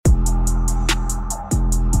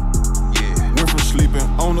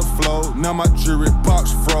on the floor. Now my jewelry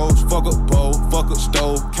box froze. Fuck a bowl, fuck a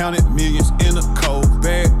stove. Counted millions in a cold.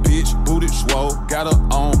 Bad bitch, booty swole. Got her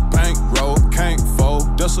on bankroll. Can't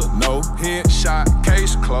fold, that's a no. Headshot,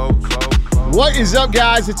 case closed. What is up,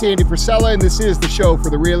 guys? It's Andy Frisella, and this is the show for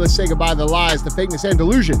the realists. Say goodbye to the lies, the fakeness, and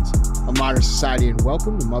delusions of modern society, and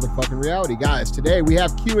welcome to motherfucking reality. Guys, today we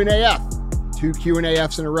have Q&AF. 2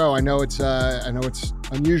 Q&AFs in a row. I know it's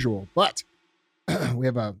unusual, but we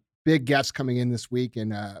have a big guest coming in this week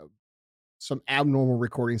and some abnormal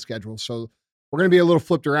recording schedules. So we're going to be a little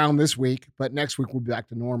flipped around this week, but next week we'll be back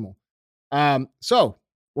to normal. So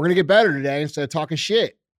we're going to get better today instead of talking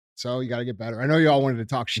shit. So you got to get better. I know you all wanted to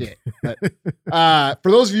talk shit, but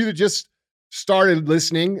for those of you that just started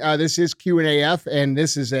listening, this is Q&AF, and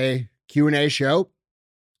this is a Q&A show.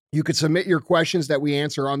 You could submit your questions that we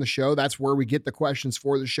answer on the show. That's where we get the questions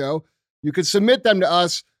for the show. You could submit them to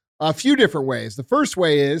us a few different ways. The first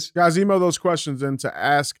way is... Guys, email those questions in to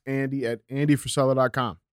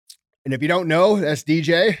askandy@andyfrisella.com. And if you don't know, that's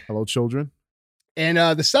DJ. Hello, children. And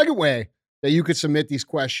the second way that you could submit these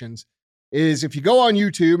questions is if you go on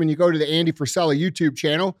YouTube and you go to the Andy Frisella YouTube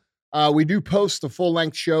channel, we do post the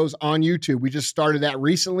full-length shows on YouTube. We just started that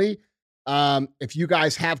recently. If you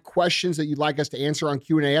guys have questions that you'd like us to answer on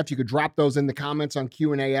Q&AF, you could drop those in the comments on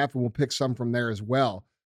Q&AF, and we'll pick some from there as well.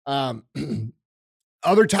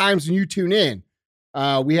 Other times when you tune in,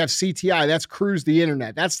 we have CTI. That's Cruise the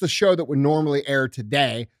Internet. That's the show that would normally air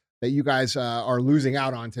today that you guys are losing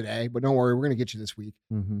out on today. But don't worry, we're going to get you this week.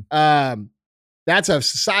 Mm-hmm. That's a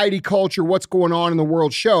society, culture, what's going on in the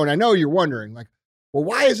world show. And I know you're wondering, like, well,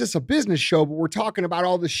 why is this a business show, but we're talking about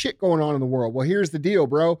all this shit going on in the world? Well, here's the deal,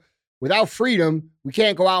 bro. Without freedom, we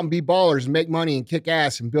can't go out and be ballers and make money and kick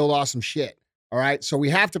ass and build awesome shit. All right. So we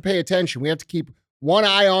have to pay attention. We have to keep one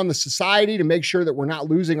eye on the society to make sure that we're not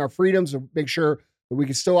losing our freedoms, and make sure that we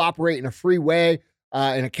can still operate in a free way,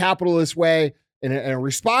 in a capitalist way, in a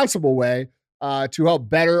responsible way, to help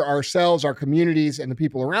better ourselves, our communities, and the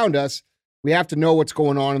people around us. We have to know what's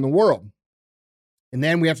going on in the world. And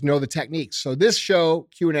then we have to know the techniques. So this show,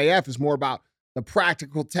 Q&AF, is more about the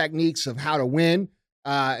practical techniques of how to win.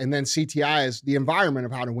 And then CTI is the environment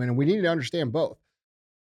of how to win. And we need to understand both.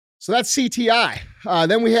 So that's CTI.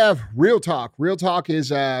 Then we have Real Talk. Real Talk is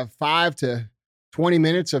 5 to 20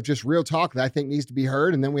 minutes of just real talk that I think needs to be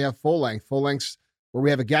heard. And then we have Full Length. Full Length's where we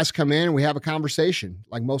have a guest come in and we have a conversation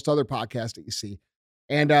like most other podcasts that you see.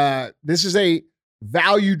 And this is a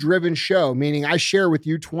value-driven show, meaning I share with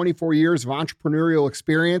you 24 years of entrepreneurial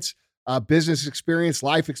experience, business experience,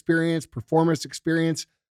 life experience, performance experience.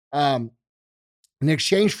 In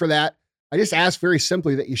exchange for that, I just ask very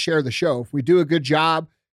simply that you share the show. If we do a good job,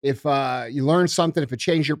 if you learn something, if it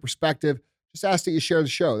changed your perspective, just ask that you share the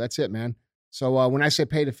show. That's it, man. So when I say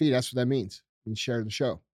pay to feed, that's what that means. You share the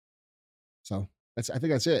show. So I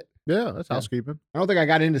think that's it. Yeah, that's housekeeping. I don't think I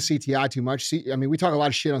got into CTI too much. I mean, we talk a lot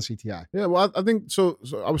of shit on CTI. Yeah, well, I think so.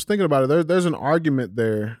 I was thinking about it. There's an argument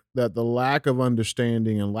there that the lack of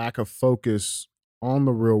understanding and lack of focus on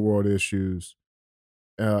the real world issues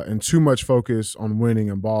and too much focus on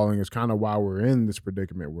winning and balling is kind of why we're in this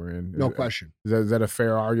predicament we're in. No question. Is that a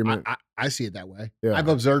fair argument? I see it that way. Yeah. I've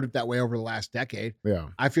observed it that way over the last decade. Yeah.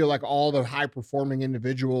 I feel like all the high-performing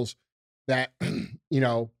individuals that,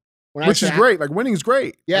 which is great. Like, winning is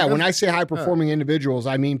great. Yeah, when I say high-performing individuals,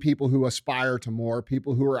 I mean people who aspire to more,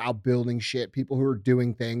 people who are out building shit, people who are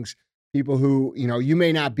doing things, people who, you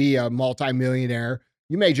may not be a multimillionaire.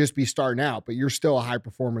 You may just be starting out, but you're still a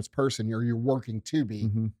high-performance person. You're working to be.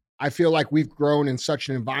 Mm-hmm. I feel like we've grown in such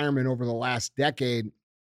an environment over the last decade,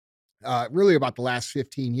 really about the last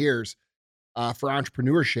 15 years, for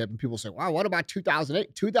entrepreneurship. And people say, wow, what about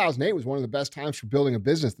 2008? 2008 was one of the best times for building a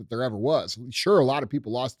business that there ever was. Sure, a lot of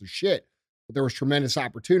people lost their shit, but there was tremendous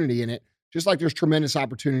opportunity in it, just like there's tremendous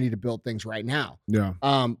opportunity to build things right now. Yeah.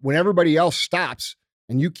 When everybody else stops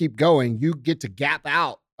and you keep going, you get to gap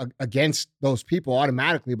out against those people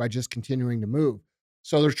automatically by just continuing to move.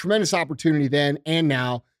 So there's tremendous opportunity then and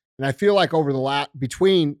now. And I feel like over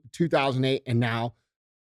between 2008 and now,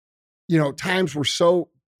 times were so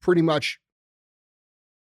pretty much,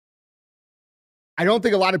 I don't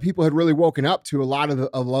think a lot of people had really woken up to a lot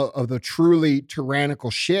of the truly tyrannical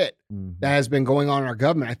shit that has been going on in our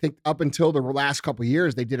government. I think up until the last couple of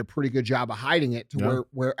years, they did a pretty good job of hiding it to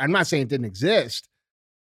where I'm not saying it didn't exist.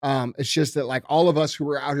 It's just that, like, all of us who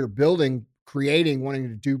were out here building, creating, wanting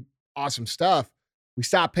to do awesome stuff, we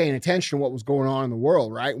stopped paying attention to what was going on in the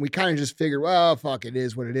world, right? And we kind of just figured, well, fuck, it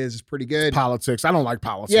is what it is. It's pretty good. It's politics. I don't like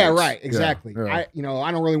politics. Yeah, right. Exactly. Yeah.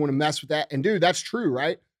 I don't really want to mess with that. And dude, that's true,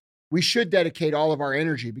 right? We should dedicate all of our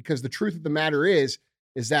energy, because the truth of the matter is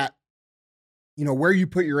that, where you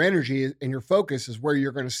put your energy and your focus is where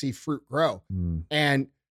you're going to see fruit grow. And,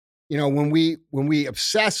 when we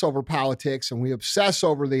obsess over politics and we obsess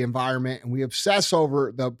over the environment and we obsess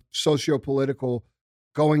over the socio-political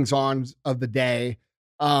goings on of the day,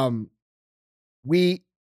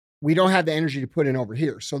 we don't have the energy to put in over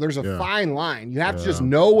here. So there's a fine line. You have to just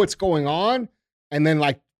know what's going on and then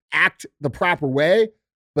like act the proper way,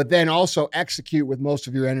 but then also execute with most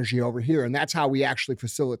of your energy over here. And that's how we actually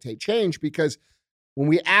facilitate change, because when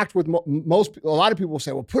we act with a lot of people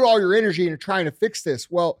say, well, put all your energy into trying to fix this.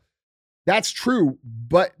 Well, that's true,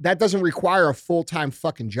 but that doesn't require a full-time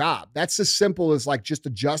fucking job. That's as simple as like just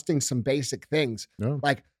adjusting some basic things,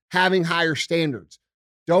 like having higher standards.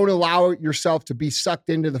 Don't allow yourself to be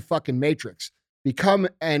sucked into the fucking matrix. Become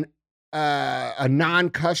a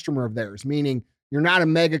non-customer of theirs, meaning you're not a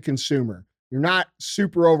mega consumer. You're not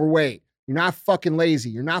super overweight. You're not fucking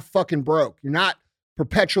lazy. You're not fucking broke. You're not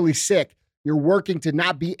perpetually sick. You're working to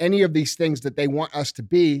not be any of these things that they want us to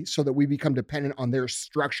be so that we become dependent on their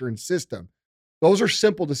structure and system. Those are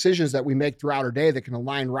simple decisions that we make throughout our day that can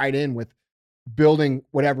align right in with building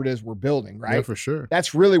whatever it is we're building, right? Yeah, for sure.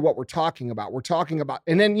 That's really what we're talking about. We're talking about,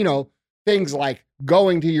 and then, things like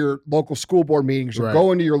going to your local school board meetings or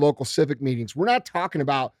going to your local civic meetings. We're not talking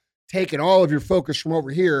about taking all of your focus from over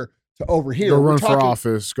here to over here. Go run for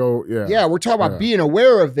office. Yeah, we're talking about being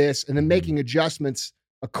aware of this and then making adjustments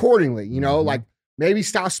accordingly, like maybe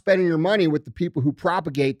stop spending your money with the people who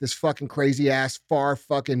propagate this fucking crazy ass far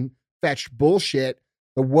fucking fetched bullshit,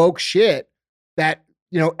 the woke shit that,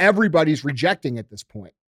 everybody's rejecting at this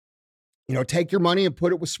point. Take your money and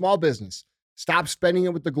put it with small business. Stop spending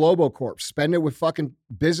it with the Globo Corp. Spend it with fucking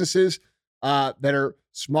businesses that are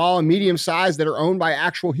small and medium sized, that are owned by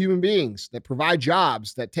actual human beings, that provide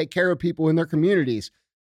jobs, that take care of people in their communities.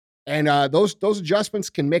 And those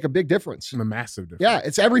adjustments can make a big difference. A massive difference. Yeah,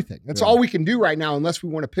 it's everything. That's all we can do right now, unless we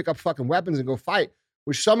want to pick up fucking weapons and go fight,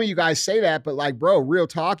 which some of you guys say that, but like, bro, real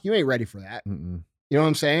talk, you ain't ready for that. You know what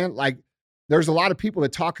I'm saying? Like, there's a lot of people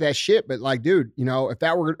that talk that shit, but like, dude, if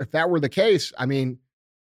that were the case, I mean,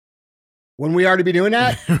 wouldn't we already be doing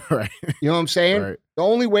that? Right. You know what I'm saying? Right. The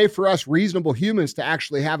only way for us reasonable humans to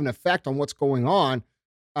actually have an effect on what's going on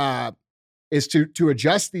is to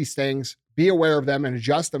adjust these things, be aware of them and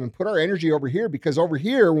adjust them and put our energy over here, because over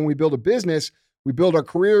here, when we build a business, we build our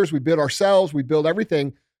careers, we build ourselves, we build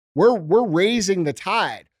everything. We're raising the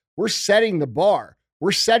tide. We're setting the bar.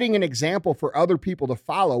 We're setting an example for other people to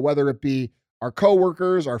follow, whether it be our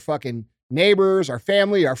coworkers, our fucking neighbors, our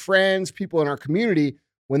family, our friends, people in our community.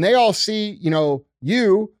 When they all see,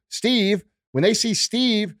 you, Steve, when they see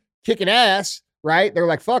Steve kicking ass, right? They're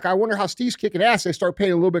like, fuck, I wonder how Steve's kicking ass. They start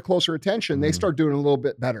paying a little bit closer attention. They start doing a little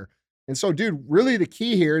bit better. And so, dude, really the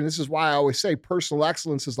key here, and this is why I always say personal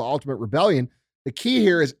excellence is the ultimate rebellion. The key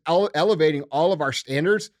here is elevating all of our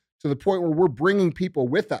standards to the point where we're bringing people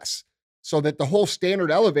with us so that the whole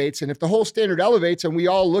standard elevates. And if the whole standard elevates and we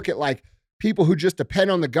all look at like people who just depend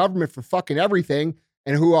on the government for fucking everything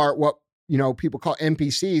and who are what, people call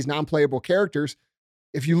NPCs, non-playable characters.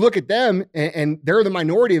 If you look at them and they're the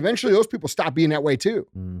minority, eventually those people stop being that way too.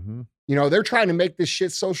 They're trying to make this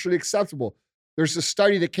shit socially acceptable. There's a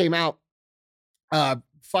study that came out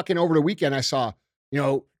fucking over the weekend. I saw,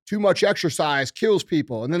 too much exercise kills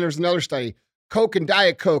people. And then there's another study, Coke and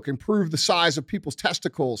Diet Coke improve the size of people's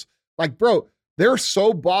testicles. Like, bro, they're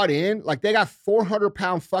so bought in. Like, they got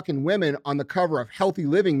 400-pound fucking women on the cover of Healthy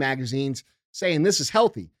Living magazines saying this is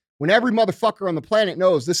healthy, when every motherfucker on the planet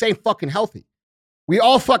knows this ain't fucking healthy. We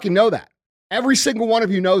all fucking know that. Every single one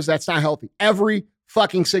of you knows that's not healthy. Every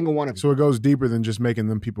fucking single one of you. So it goes deeper than just making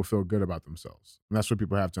them people feel good about themselves. And that's what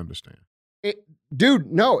people have to understand.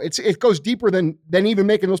 Dude, no, it goes deeper than even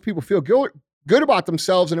making those people feel good about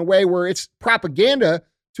themselves in a way where it's propaganda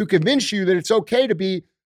to convince you that it's okay to be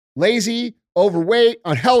lazy, overweight,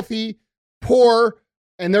 unhealthy, poor,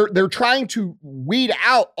 and they're trying to weed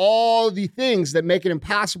out all the things that make it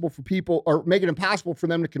impossible for people, or make it impossible for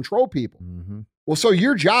them to control people. Well, so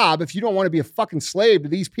your job, if you don't want to be a fucking slave to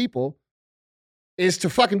these people, is to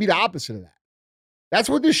fucking be the opposite of that. That's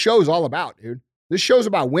what this show is all about, dude. This show's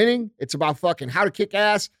about winning. It's about fucking how to kick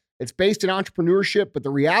ass. It's based in entrepreneurship, but the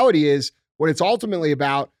reality is what it's ultimately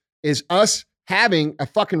about is us having a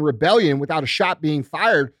fucking rebellion without a shot being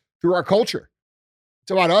fired through our culture.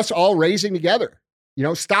 It's about us all raising together.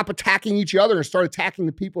 Stop attacking each other and start attacking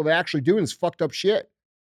the people that are actually doing this fucked up shit.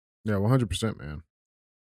 Yeah, 100%, man.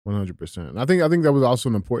 100%. And I think that was also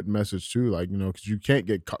an important message too, like, because you can't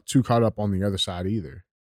get too caught up on the other side either.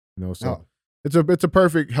 So No. it's a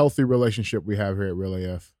perfect, healthy relationship we have here at Real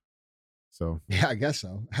AF. So Yeah, I guess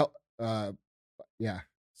so. Yeah.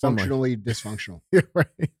 Something Functionally dysfunctional. yeah, right.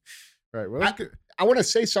 Right. Well, that's good. I want to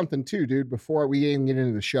say something too, dude, before we even get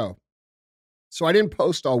into the show. So I didn't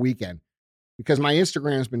post all weekend because my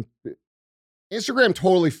Instagram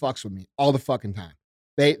totally fucks with me all the fucking time.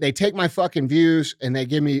 They take my fucking views and they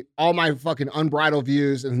give me all my fucking unbridled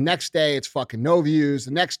views. And the next day it's fucking no views.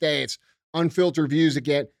 The next day it's unfiltered views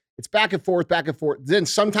again. It's back and forth, back and forth. Then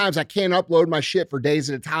sometimes I can't upload my shit for days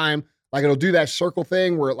at a time. Like it'll do that circle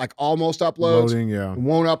thing where it like almost uploads. Loading, yeah. And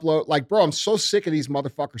won't upload. Like, bro, I'm so sick of these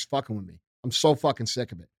motherfuckers fucking with me. I'm so fucking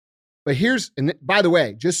sick of it. But and by the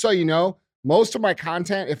way, just so you know, most of my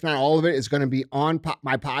content, if not all of it, is going to be on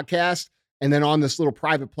my podcast and then on this little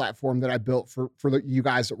private platform that I built for you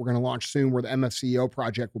guys that we're going to launch soon where the MFCEO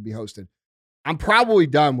project will be hosted. I'm probably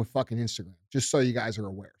done with fucking Instagram, just so you guys are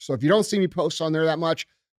aware. So if you don't see me post on there that much,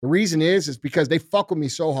 the reason is because they fuck with me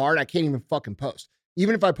so hard, I can't even fucking post.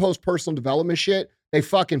 Even if I post personal development shit, they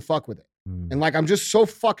fucking fuck with it. And like, I'm just so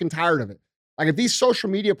fucking tired of it. Like if these social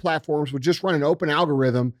media platforms would just run an open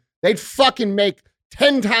algorithm, they'd fucking make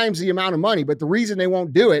 10 times the amount of money. But the reason they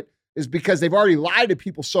won't do it is because they've already lied to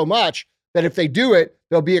people so much that if they do it,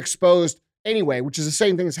 they'll be exposed anyway, which is the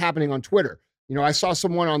same thing that's happening on Twitter. You know, I saw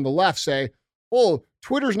someone on the left say, oh,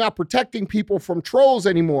 Twitter's not protecting people from trolls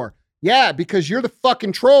anymore. Yeah, because you're the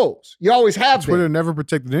fucking trolls. You always have Twitter been. never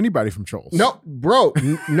protected anybody from trolls. No, bro,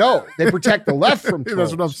 no. They protect the left from trolls.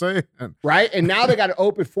 That's what I'm saying. Right? And now they got an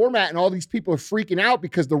open format and all these people are freaking out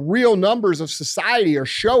because the real numbers of society are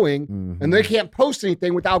showing and they can't post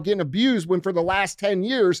anything without getting abused when for the last 10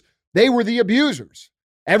 years, they were the abusers.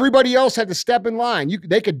 Everybody else had to step in line.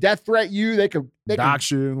 They could death threat you. They could dox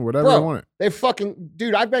you, whatever they wanted. They fucking,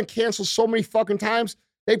 dude, I've been canceled so many fucking times.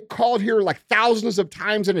 They've called here like thousands of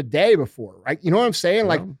times in a day before, right? You know what I'm saying? Yeah.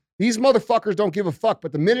 Like these motherfuckers don't give a fuck,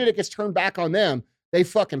 but the minute it gets turned back on them, they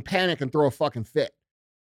fucking panic and throw a fucking fit.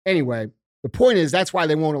 Anyway, the point is that's why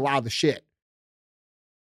they won't allow the shit.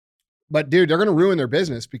 But dude, they're going to ruin their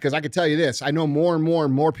business because I can tell you this. I know more and more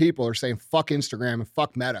and more people are saying fuck Instagram and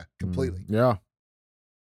fuck Meta completely. Yeah.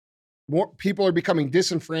 More people are becoming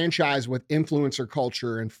disenfranchised with influencer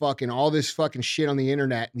culture and fucking all this fucking shit on the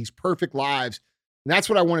internet and these perfect lives. And that's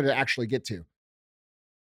what I wanted to actually get to.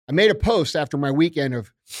 I made a post after my weekend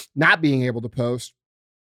of not being able to post.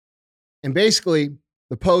 And basically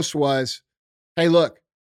the post was, hey, look,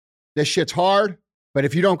 this shit's hard, but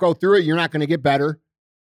if you don't go through it, you're not going to get better.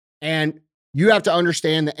 And you have to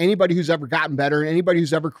understand that anybody who's ever gotten better, anybody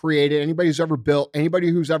who's ever created, anybody who's ever built, anybody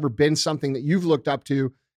who's ever been something that you've looked up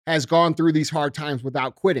to has gone through these hard times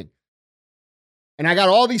without quitting. And I got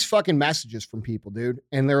all these fucking messages from people, dude.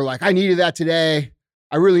 And they're like, I needed that today.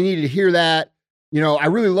 I really needed to hear that. You know, I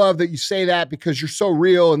really love that you say that because you're so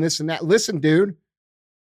real and this and that. Listen, dude,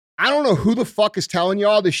 I don't know who the fuck is telling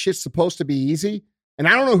y'all this shit's supposed to be easy. And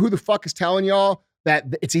I don't know who the fuck is telling y'all that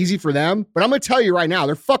it's easy for them. But I'm going to tell you right now,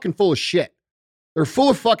 they're fucking full of shit. They're full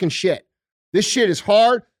of fucking shit. This shit is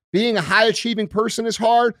hard. Being a high achieving person is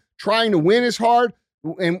hard. Trying to win is hard.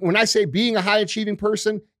 And when I say being a high achieving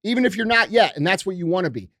person, even if you're not yet, and that's what you want to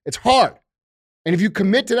be, it's hard. And if you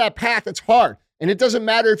commit to that path, it's hard. And it doesn't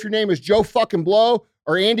matter if your name is Joe fucking Blow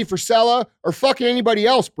or Andy Frisella or fucking anybody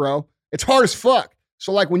else, bro. It's hard as fuck.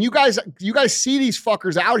 So like when you guys see these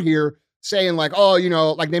fuckers out here saying like, oh, you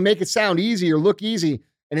know, like they make it sound easy or look easy,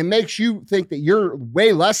 and it makes you think that you're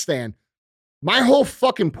way less than. My whole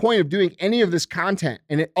fucking point of doing any of this content,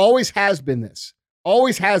 and it always has been this,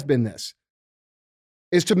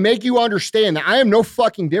 is to make you understand that I am no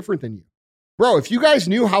fucking different than you. Bro, if you guys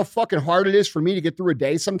knew how fucking hard it is for me to get through a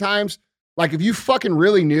day sometimes, like if you fucking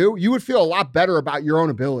really knew, you would feel a lot better about your own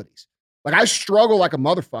abilities. Like I struggle like a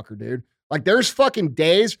motherfucker, dude. Like there's fucking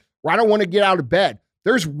days where I don't want to get out of bed.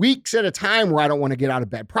 There's weeks at a time where I don't want to get out of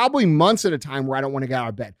bed. Probably months at a time where I don't want to get out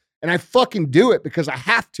of bed. And I fucking do it because I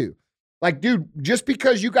have to. Like, dude, just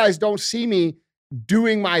because you guys don't see me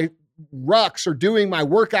doing my rucks or doing my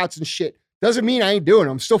workouts and shit doesn't mean I ain't doing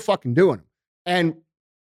them. I'm still fucking doing them. And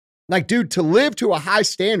like, dude, to live to a high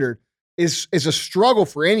standard is a struggle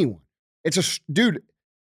for anyone. Dude,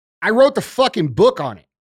 I wrote the fucking book on it.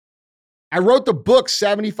 I wrote the book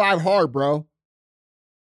 75 Hard, bro.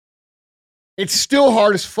 It's still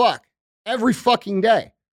hard as fuck every fucking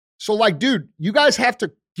day. So like, dude, you guys have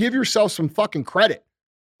to give yourself some fucking credit.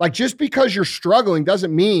 Like just because you're struggling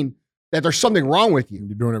doesn't mean that there's something wrong with you.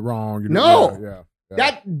 You're doing it wrong. Yeah.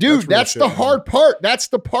 That's the hard part. That's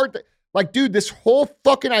the part that, like, dude, this whole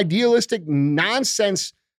fucking idealistic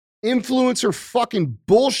nonsense influencer fucking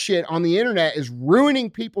bullshit on the internet is ruining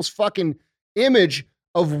people's fucking image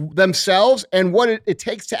of themselves and what it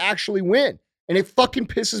takes to actually win. And it fucking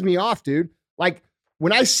pisses me off, dude. Like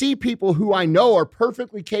when I see people who I know are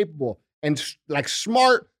perfectly capable and like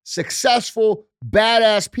smart, successful,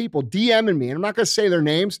 badass people DMing me, and I'm not going to say their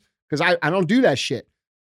names because I don't do that shit,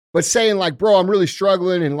 but saying like, bro, I'm really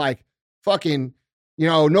struggling and like fucking, I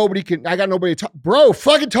got nobody to talk. Bro,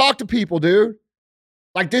 fucking talk to people, dude.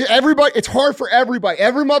 Like everybody, it's hard for everybody.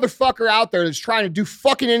 Every motherfucker out there that's trying to do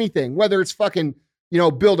fucking anything, whether it's fucking,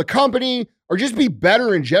 build a company or just be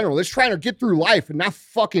better in general. That's trying to get through life and not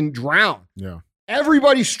fucking drown. Yeah.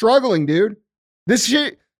 Everybody's struggling, dude. This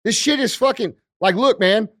shit is fucking like, look,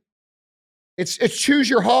 man, it's choose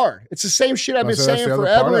your hard. It's the same shit I've been saying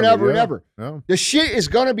forever and ever and ever. Yeah. The shit is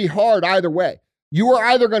going to be hard either way. You are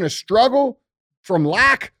either going to struggle from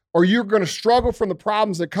lack or you're going to struggle from the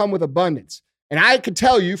problems that come with abundance. And I can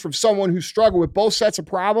tell you from someone who struggled with both sets of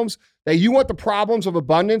problems that you want the problems of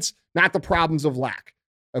abundance, not the problems of lack.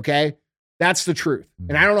 Okay? That's the truth.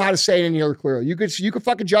 And I don't know how to say it any other clearly. You could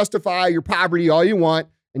fucking justify your poverty all you want.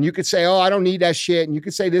 And you could say, oh, I don't need that shit. And you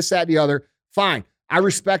could say this, that, and the other. Fine. I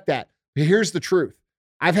respect that. But here's the truth.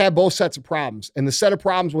 I've had both sets of problems. And the set of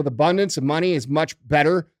problems with abundance and money is much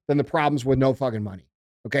better than the problems with no fucking money.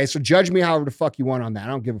 Okay? So judge me however the fuck you want on that. I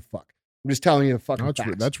don't give a fuck. I'm just telling you the fucking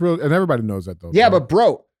facts. That's real. And everybody knows that though. Yeah, but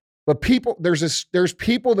people, there's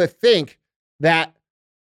people that think that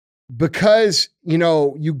because,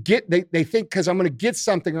 they think because I'm going to get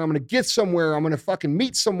something, or I'm going to get somewhere, I'm going to fucking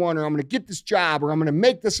meet someone, or I'm going to get this job, or I'm going to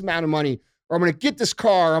make this amount of money, or I'm going to get this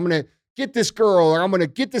car, or I'm going to get this girl, or I'm going to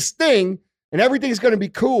get this thing, and everything's going to be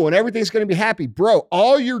cool and everything's going to be happy. Bro,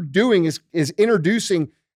 all you're doing is introducing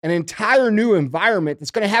an entire new environment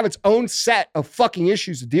that's going to have its own set of fucking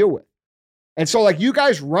issues to deal with. And so like you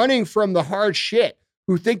guys running from the hard shit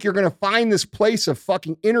who think you're going to find this place of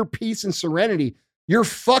fucking inner peace and serenity, you're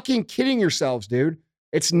fucking kidding yourselves, dude.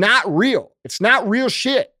 It's not real. It's not real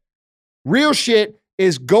shit. Real shit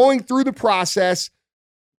is going through the process,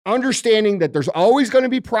 understanding that there's always going to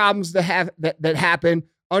be problems that happen,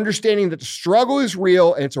 understanding that the struggle is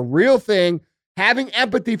real and it's a real thing, having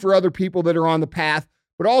empathy for other people that are on the path,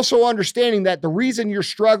 but also understanding that the reason you're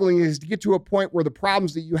struggling is to get to a point where the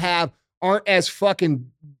problems that you have aren't as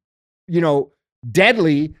fucking,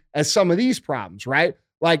 deadly as some of these problems, right?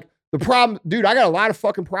 Like the problem, dude, I got a lot of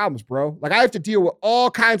fucking problems, bro. Like I have to deal with all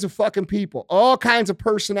kinds of fucking people, all kinds of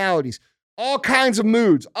personalities, all kinds of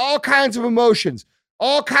moods, all kinds of emotions,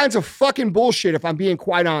 all kinds of fucking bullshit, if I'm being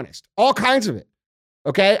quite honest. All kinds of it.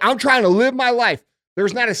 Okay? I'm trying to live my life.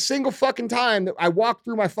 There's not a single fucking time that I walk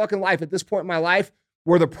through my fucking life at this point in my life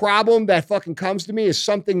where the problem that fucking comes to me is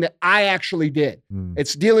something that I actually did.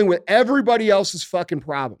 It's dealing with everybody else's fucking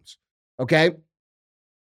problems. Okay?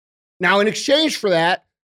 Now, in exchange for that,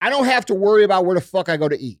 I don't have to worry about where the fuck I go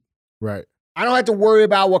to eat. Right. I don't have to worry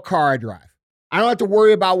about what car I drive. I don't have to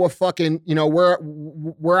worry about what fucking,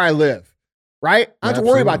 where I live. Right? I don't have to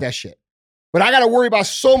worry about that shit. But I got to worry about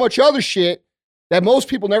so much other shit that most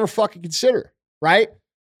people never fucking consider. Right?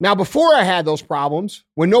 Now, before I had those problems,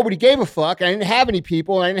 when nobody gave a fuck, I didn't have any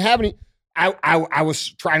people, and I didn't have any, I was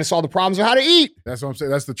trying to solve the problems of how to eat. That's what I'm saying.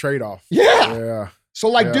 That's the trade-off. Yeah. Yeah. So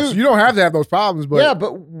like, dude. So you don't have to have those problems, but. Yeah,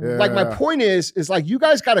 but like my point is like, you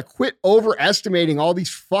guys got to quit overestimating all these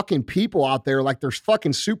fucking people out there like there's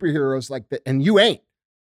fucking superheroes like that, and you ain't.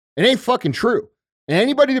 It ain't fucking true. And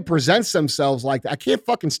anybody that presents themselves like that, I can't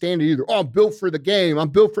fucking stand it either. Oh, I'm built for the game. I'm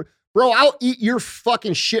built for, bro, I'll eat your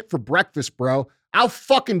fucking shit for breakfast, bro. I'll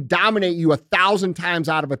fucking dominate you 1,000 times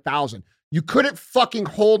out of 1,000. You couldn't fucking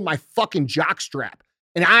hold my fucking jockstrap.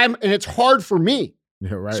 And it's hard for me.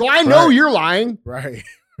 Yeah, right. So I know you're lying. Right.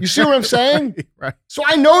 You see what I'm saying? Right. So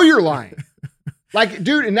I know you're lying. Like,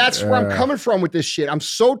 dude, and that's where I'm coming from with this shit. I'm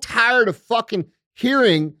so tired of fucking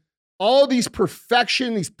hearing all these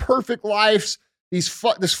perfection, these perfect lives, this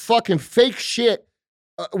fucking fake shit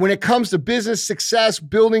when it comes to business success,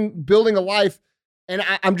 building a life. And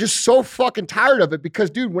I'm just so fucking tired of it because,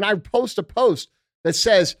 dude, when I post a post that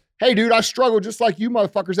says, hey, dude, I struggle just like you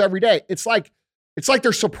motherfuckers every day, it's like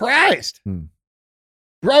they're surprised.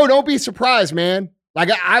 Bro, don't be surprised, man. Like,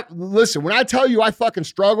 I listen, when I tell you I fucking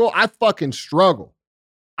struggle, I fucking struggle.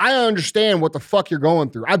 I understand what the fuck you're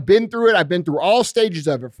going through. I've been through it. I've been through all stages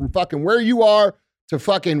of it, from fucking where you are to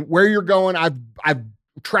fucking where you're going. I've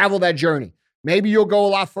traveled that journey. Maybe you'll go a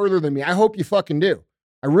lot further than me. I hope you fucking do.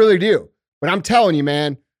 I really do. But I'm telling you,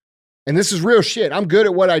 man, and this is real shit. I'm good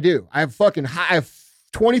at what I do. I have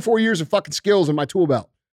 24 years of fucking skills in my tool belt.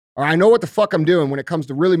 Or I know what the fuck I'm doing when it comes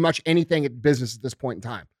to really much anything at business at this point in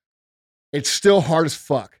time. It's still hard as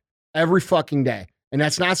fuck every fucking day. And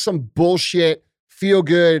that's not some bullshit, feel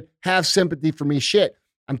good, have sympathy for me shit.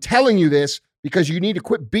 I'm telling you this because you need to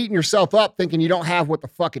quit beating yourself up thinking you don't have what the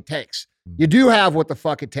fuck it takes. You do have what the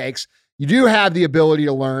fuck it takes. You do have the ability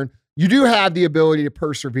to learn. You do have the ability to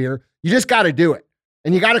persevere. You just got to do it.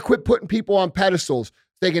 And you got to quit putting people on pedestals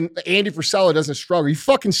thinking Andy Frisella doesn't struggle. Are you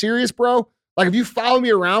fucking serious, bro? Like, if you follow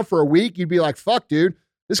me around for a week, you'd be like, fuck, dude,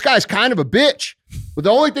 this guy's kind of a bitch. But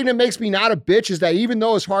the only thing that makes me not a bitch is that even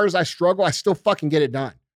though as hard as I struggle, I still fucking get it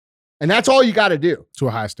done. And that's all you got to do. To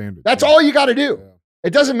a high standard. That's all you got to do. Yeah.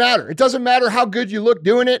 It doesn't matter. It doesn't matter how good you look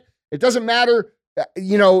doing it. It doesn't matter,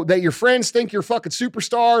 that your friends think you're fucking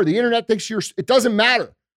superstar. The internet thinks it doesn't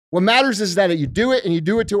matter. What matters is that you do it and you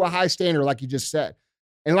do it to a high standard, like you just said.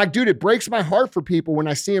 And like, dude, it breaks my heart for people when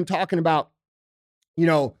I see them talking about,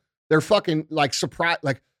 they're fucking like surprised,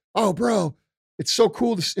 like, oh, bro, it's so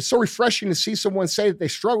cool. It's so refreshing to see someone say that they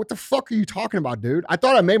struggle. What the fuck are you talking about, dude? I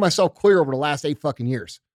thought I made myself clear over the last 8 fucking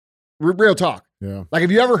years. Real talk. Yeah. Like,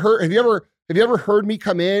 have you ever heard me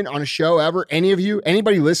come in on a show ever? Any of you,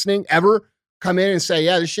 anybody listening ever come in and say,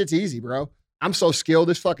 yeah, this shit's easy, bro. I'm so skilled.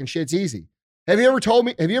 This fucking shit's easy. Have you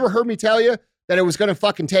ever heard me tell you that it was going to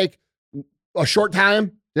fucking take a short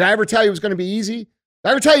time? Did I ever tell you it was going to be easy? Did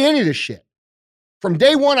I ever tell you any of this shit? From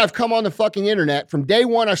day one, I've come on the fucking internet. From day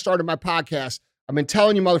one, I started my podcast. I've been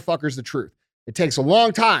telling you motherfuckers the truth. It takes a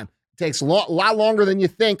long time. It takes a lot longer than you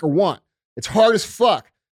think or want. It's hard as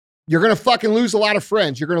fuck. You're going to fucking lose a lot of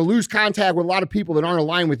friends. You're going to lose contact with a lot of people that aren't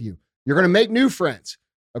aligned with you. You're going to make new friends.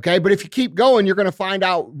 Okay. But if you keep going, you're going to find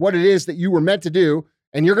out what it is that you were meant to do.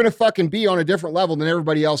 And you're going to fucking be on a different level than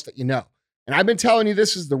everybody else that you know. And I've been telling you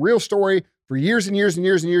this is the real story for years and years and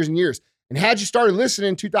years and years and years. And had you started listening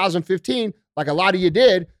in 2015, like a lot of you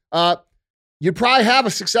did, you'd probably have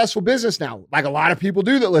a successful business now, like a lot of people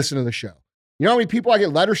do that listen to the show. You know how many people I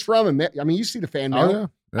get letters from? And you see the fan mail. Oh,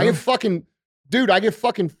 yeah. I get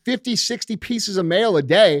fucking 50, 60 pieces of mail a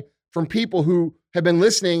day from people who have been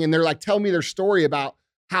listening and they're like, tell me their story about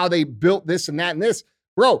how they built this and that and this.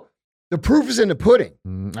 Bro, the proof is in the pudding.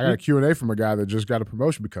 I got a Q&A from a guy that just got a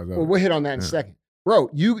promotion because of it. Well, we'll hit on that in a second.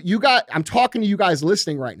 Bro, I'm talking to you guys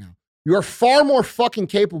listening right now. You are far more fucking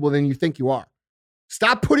capable than you think you are.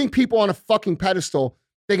 Stop putting people on a fucking pedestal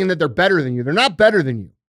thinking that they're better than you. They're not better than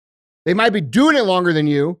you. They might be doing it longer than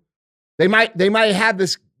you. They might have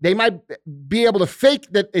this, they might be able to fake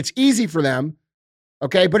that it's easy for them.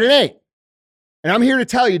 Okay, but it ain't. And I'm here to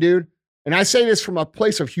tell you, dude, and I say this from a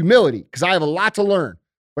place of humility because I have a lot to learn,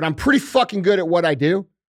 but I'm pretty fucking good at what I do.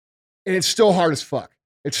 And it's still hard as fuck.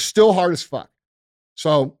 It's still hard as fuck.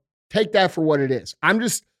 So take that for what it is. I'm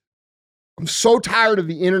so tired of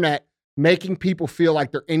the internet making people feel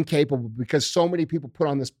like they're incapable because so many people put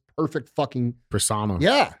on this perfect fucking persona.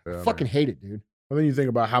 Yeah, fucking hate it, dude. Well, then you think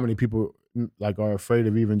about how many people like are afraid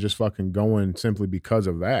of even just fucking going simply because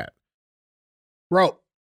of that. Bro,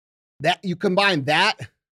 that you combine that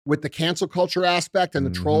with the cancel culture aspect and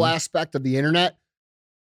the troll aspect of the internet,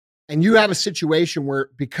 and you have a situation where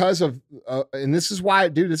because of, and this is why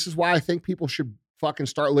I think people should fucking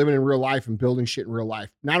start living in real life and building shit in real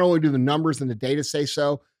life. Not only do the numbers and the data say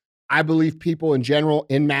so, I believe people in general,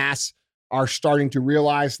 in mass, are starting to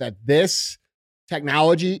realize that this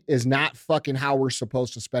technology is not fucking how we're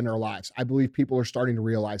supposed to spend our lives. I believe people are starting to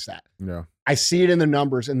realize that. Yeah. I see it in the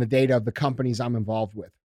numbers and the data of the companies I'm involved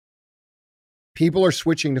with. People are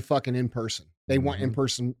switching to fucking in-person. They want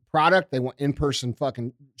in-person product. They want in-person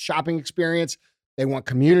fucking shopping experience. They want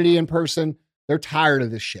community in person. They're tired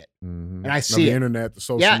of this shit. And I see the it. internet, the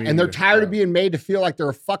social media. And they're tired of being made to feel like they're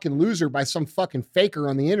a fucking loser by some fucking faker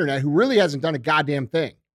on the internet who really hasn't done a goddamn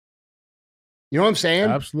thing. You know what I'm saying?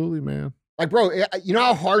 Absolutely, man. Like, bro, you know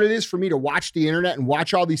how hard it is for me to watch the internet and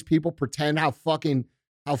watch all these people pretend how fucking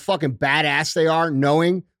badass they are,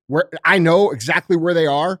 knowing where I know exactly where they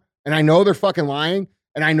are, and I know they're fucking lying,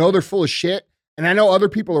 and I know they're full of shit, and I know other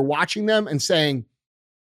people are watching them and saying,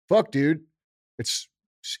 fuck, dude, it's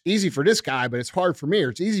easy for this guy, but it's hard for me, or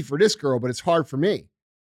it's easy for this girl, but it's hard for me.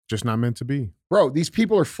 Just not meant to be. Bro, these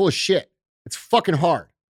people are full of shit. It's fucking hard.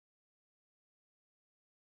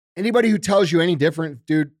 Anybody who tells you any different,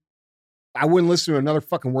 dude, I wouldn't listen to another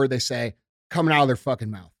fucking word they say coming out of their fucking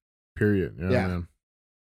mouth. Period. Yeah. Man.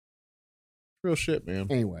 Real shit, man.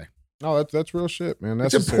 Anyway. No, that's real shit, man.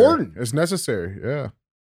 It's important. It's necessary. Yeah.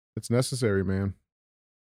 It's necessary, man.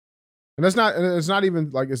 And it's not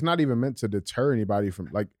even meant to deter anybody from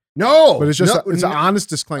like, no, but it's just, it's an honest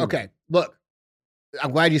disclaimer. Okay. Look,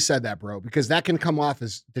 I'm glad you said that, bro, because that can come off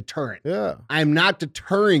as deterrent. Yeah. I am not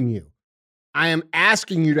deterring you. I am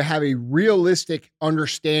asking you to have a realistic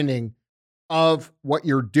understanding of what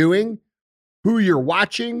you're doing, who you're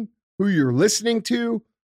watching, who you're listening to,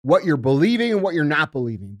 what you're believing and what you're not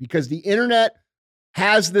believing, because the internet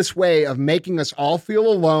has this way of making us all feel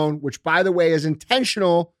alone, which, by the way, is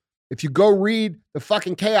intentional. If you go read The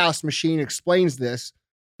Fucking Chaos Machine explains this,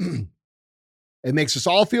 it makes us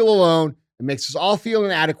all feel alone. It makes us all feel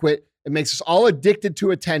inadequate. It makes us all addicted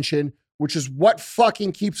to attention, which is what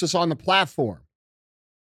fucking keeps us on the platform.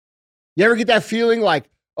 You ever get that feeling like,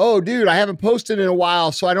 oh, dude, I haven't posted in a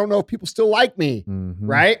while, so I don't know if people still like me,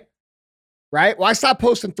 right? Right? Well, I stopped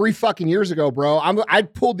posting 3 fucking years ago, bro. I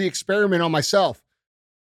pulled the experiment on myself.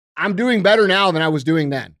 I'm doing better now than I was doing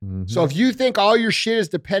then. So if you think all your shit is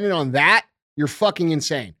dependent on that, you're fucking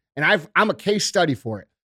insane. And I'm a case study for it.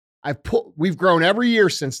 We've grown every year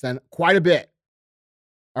since then, quite a bit.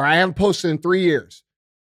 All right, I haven't posted in 3 years.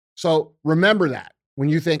 So remember that when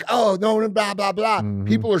you think, oh, no, blah, blah, blah.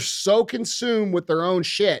 People are so consumed with their own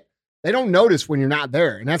shit. They don't notice when you're not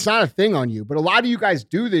there. And that's not a thing on you. But a lot of you guys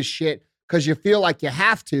do this shit because you feel like you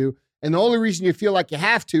have to. And the only reason you feel like you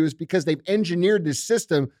have to is because they've engineered this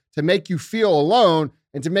system to make you feel alone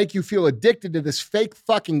and to make you feel addicted to this fake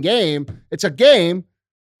fucking game. It's a game,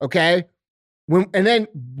 okay? And then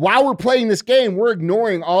while we're playing this game, we're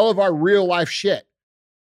ignoring all of our real life shit.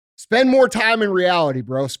 Spend more time in reality,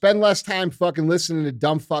 bro. Spend less time fucking listening to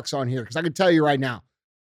dumb fucks on here. Because I can tell you right now,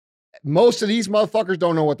 most of these motherfuckers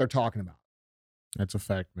don't know what they're talking about. That's a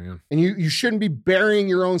fact, man. And you shouldn't be burying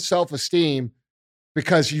your own self-esteem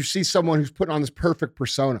because you see someone who's putting on this perfect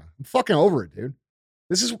persona. I'm fucking over it, dude.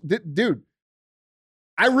 Dude,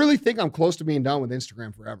 I really think I'm close to being done with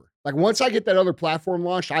Instagram forever. Like once I get that other platform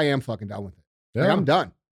launched, I am fucking done with it. Yeah. Like, I'm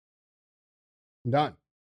done. I'm done.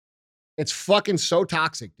 It's fucking so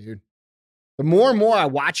toxic, dude. The more and more I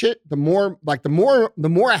watch it, the more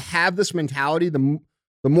I have this mentality, the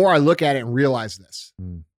more I look at it and realize this.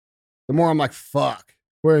 The more I'm like, fuck.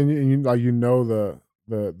 Well, and you know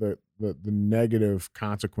the negative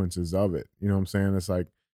consequences of it. You know what I'm saying? It's like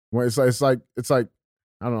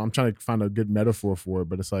I don't know. I'm trying to find a good metaphor for it,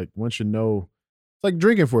 but it's like once you know, it's like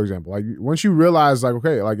drinking, for example. Like once you realize, like,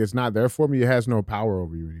 okay, like it's not there for me, it has no power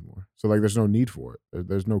over you anymore. So like, there's no need for it.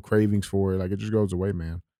 There's no cravings for it. Like it just goes away,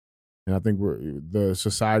 man. And I think the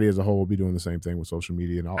society as a whole will be doing the same thing with social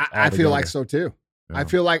media and all. I feel like so too. Yeah. I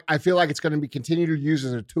feel like it's going to be continued to use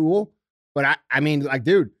as a tool. But I mean, like,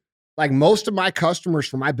 dude, like most of my customers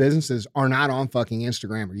for my businesses are not on fucking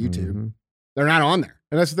Instagram or YouTube. They're not on there.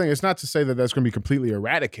 And that's the thing. It's not to say that that's going to be completely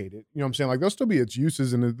eradicated. You know what I'm saying? Like there'll still be its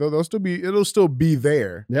uses and it'll still be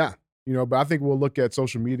there. Yeah. You know, but I think we'll look at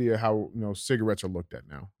social media how, you know, cigarettes are looked at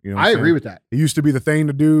now. You know, I agree with that. It used to be the thing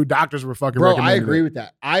to do. Doctors were fucking recommending I agree with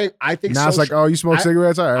that. I think now it's like, oh, you smoke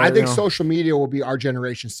cigarettes? All right, I think social media will be our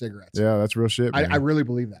generation's cigarettes. Yeah, that's real shit, man. I really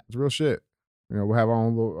believe that. It's real shit. You know, we'll have our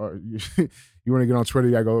own little, you want to get on Twitter,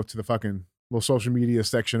 you gotta go to the fucking little social media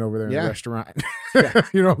section over there in the restaurant. Yeah.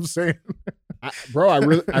 You know what I'm saying?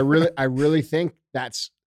 I really think that's,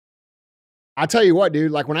 I'll tell you what,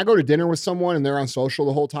 dude, like when I go to dinner with someone and they're on social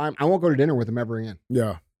the whole time, I won't go to dinner with them ever again.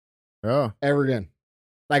 Yeah. Yeah. Ever again.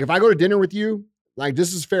 Like if I go to dinner with you, like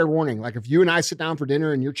this is fair warning. Like if you and I sit down for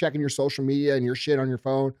dinner and you're checking your social media and your shit on your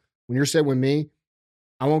phone, when you're sitting with me,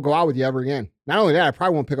 I won't go out with you ever again. Not only that, I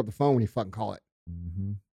probably won't pick up the phone when you fucking call it.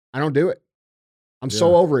 I don't do it. I'm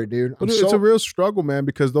so over it, dude. It's a real struggle, man,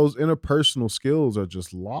 because those interpersonal skills are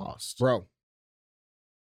just lost. Bro,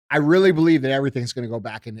 I really believe that everything's going to go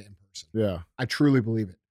back into in-person. Yeah. I truly believe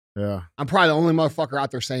it. Yeah. I'm probably the only motherfucker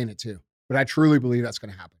out there saying it too, but I truly believe that's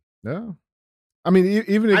going to happen. Yeah. I mean,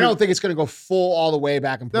 even if I don't think it's going to go full all the way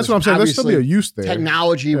back in person. That's what I'm saying. There's still be a use there.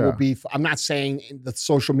 Technology will be, I'm not saying that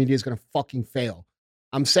social media is going to fucking fail.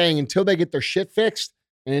 I'm saying until they get their shit fixed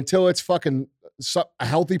and until it's fucking a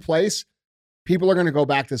healthy place, people are going to go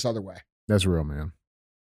back this other way. That's real, man.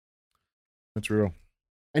 That's real.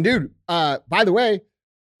 And dude, by the way,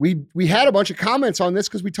 we had a bunch of comments on this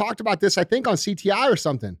because we talked about this, I think, on CTI or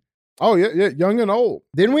something. Oh, yeah, young and old.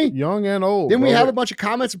 Didn't we? Young and old. Didn't we have a bunch of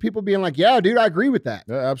comments of people being like, yeah, dude, I agree with that.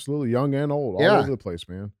 Yeah, absolutely. Young and old. All over the place,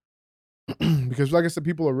 man. Because like I said,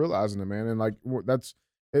 people are realizing it, man. And like,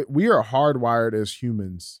 we are hardwired as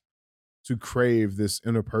humans to crave this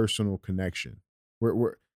interpersonal connection.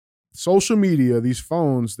 We're social media, these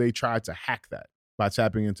phones, they try to hack that by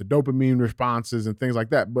tapping into dopamine responses and things like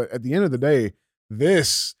that. But at the end of the day,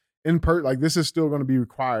 this is still going to be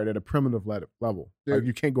required at a primitive level. Dude, like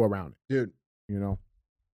you can't go around it, dude. You know,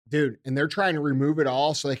 dude. And they're trying to remove it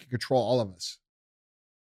all so they can control all of us.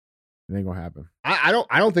 It ain't gonna happen. I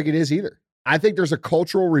don't think it is either. I think there's a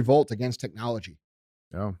cultural revolt against technology.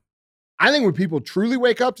 Yeah. I think when people truly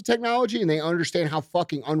wake up to technology and they understand how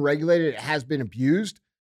fucking unregulated it has been abused,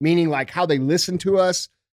 meaning like how they listen to us,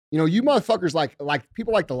 you know, you motherfuckers like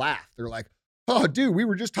people like to laugh. They're like, oh, dude, we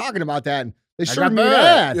were just talking about that. And they showed me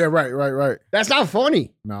that. Yeah, right. That's not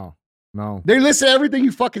funny. No. They listen to everything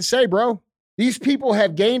you fucking say, bro. These people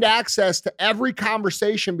have gained access to every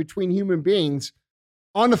conversation between human beings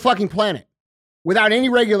on the fucking planet without any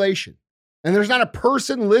regulation. And there's not a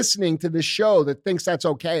person listening to this show that thinks that's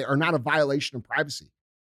okay or not a violation of privacy.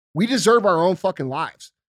 We deserve our own fucking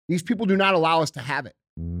lives. These people do not allow us to have it.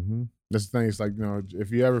 Mm-hmm. That's the thing. It's like,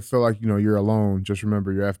 if you ever feel like, you're alone, just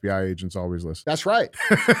remember your FBI agents always listen. That's right.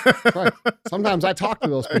 That's right. Sometimes I talk to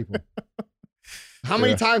those people. How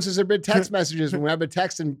many times has there been text messages when I've been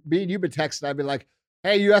texting, me and you've been texting, I've been like,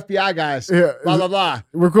 hey, you FBI guys, blah, blah, blah.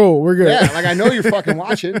 We're cool. We're good. Yeah, like I know you're fucking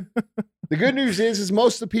watching. The good news is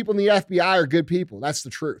most of the people in the FBI are good people. That's the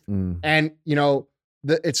truth. And,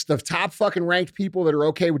 it's the top fucking ranked people that are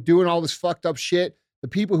okay with doing all this fucked up shit. The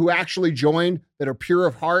people who actually joined that are pure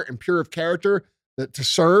of heart and pure of character to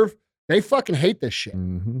serve, they fucking hate this shit.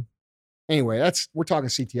 Mm-hmm. Anyway, we're talking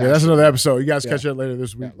CTI. Yeah, that's another episode. You guys catch that later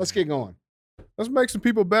this week. Yeah, let's get going. Let's make some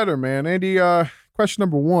people better, man. Andy, question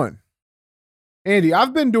number 1. Andy,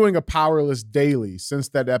 I've been doing a powerless daily since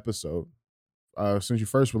that episode, since you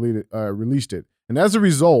first released it. And as a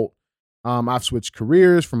result, I've switched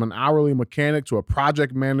careers from an hourly mechanic to a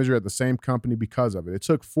project manager at the same company because of it. It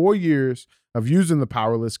took 4 years of using the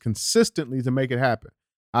powerless consistently to make it happen.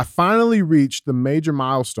 I finally reached the major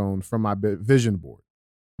milestone from my vision board,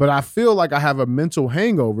 but I feel like I have a mental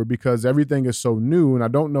hangover because everything is so new and I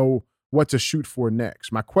don't know what to shoot for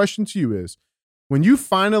next. My question to you is, when you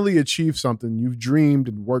finally achieve something you've dreamed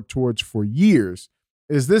and worked towards for years,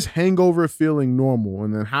 is this hangover feeling normal?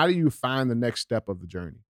 And then how do you find the next step of the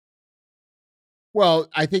journey? Well,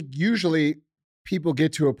 I think usually people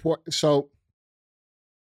get to a point. So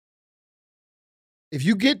if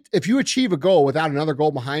you achieve a goal without another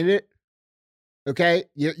goal behind it, okay,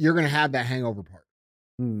 you're going to have that hangover part.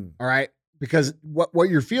 All right. Because what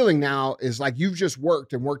you're feeling now is like you've just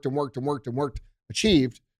worked and worked and worked and worked and worked,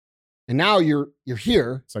 achieved. And now you're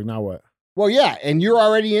here. It's like, now what? Well, yeah. And you're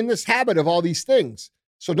already in this habit of all these things.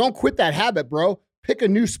 So don't quit that habit, bro. Pick a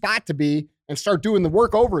new spot to be and start doing the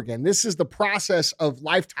work over again. This is the process of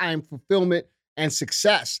lifetime fulfillment and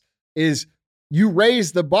success is you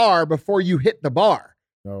raise the bar before you hit the bar.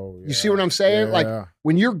 Oh, yeah. You see what I'm saying? Yeah. Like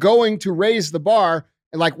when you're going to raise the bar,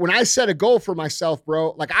 and like when I set a goal for myself,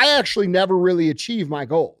 bro, like I actually never really achieve my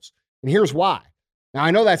goals. And here's why. Now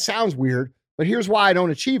I know that sounds weird, but here's why I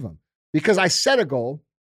don't achieve them. Because I set a goal.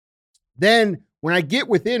 Then when I get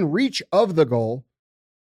within reach of the goal,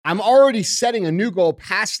 I'm already setting a new goal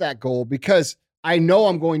past that goal because I know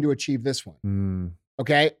I'm going to achieve this one.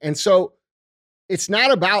 Okay. And so it's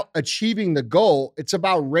not about achieving the goal. It's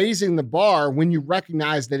about raising the bar when you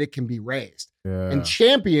recognize that it can be raised. Yeah. And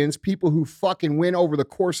champions, people who fucking win over the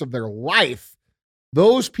course of their life,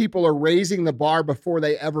 those people are raising the bar before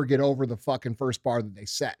they ever get over the fucking first bar that they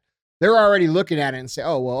set. They're already looking at it and say,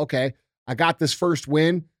 oh, well, okay, I got this first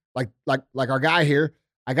win. Like our guy here,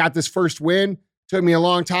 I got this first win. Took me a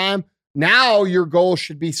long time. Now your goal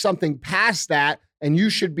should be something past that. And you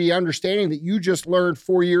should be understanding that you just learned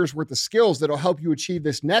 4 years worth of skills that'll help you achieve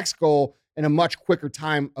this next goal in a much quicker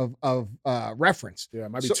time of reference. Yeah,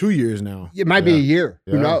 it might be 2 years now. It might be a year.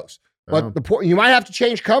 Who knows? But the point, you might have to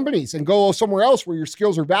change companies and go somewhere else where your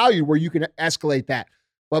skills are valued, where you can escalate that.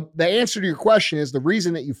 But the answer to your question is the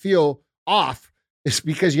reason that you feel off is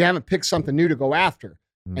because you haven't picked something new to go after.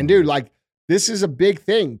 And dude, like this is a big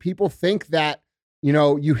thing. People think that,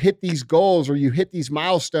 you hit these goals or you hit these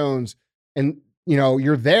milestones and,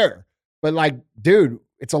 you're there. But like, dude,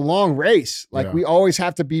 it's a long race. Like we always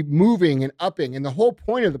have to be moving and upping. And the whole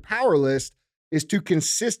point of the power list is to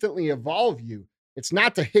consistently evolve you. It's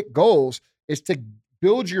not to hit goals. It's to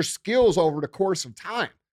build your skills over the course of time.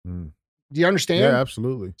 Do you understand? Yeah,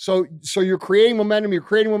 absolutely. So you're creating momentum, you're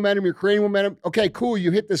creating momentum. Okay, cool.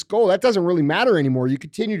 You hit this goal. That doesn't really matter anymore. You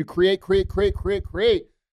continue to create.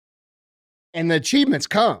 And the achievements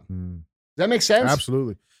come. Does that make sense?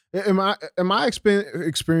 Absolutely. In my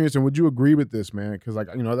experience, and would you agree with this, man? Because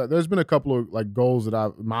there's been a couple of like goals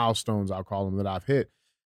milestones, I'll call them, that I've hit.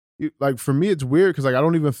 Like for me, it's weird because like I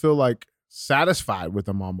don't even feel like satisfied with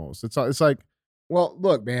them almost. It's like, well,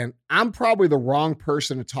 look, man, I'm probably the wrong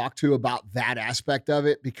person to talk to about that aspect of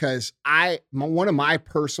it because one of my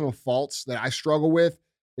personal faults that I struggle with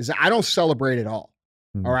is that I don't celebrate at all.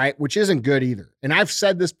 All right. Which isn't good either. And I've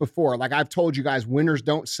said this before, like I've told you guys, winners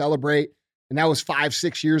don't celebrate. And that was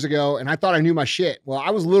 5-6 years ago. And I thought I knew my shit. Well, I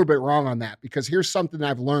was a little bit wrong on that because here's something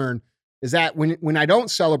I've learned is that when I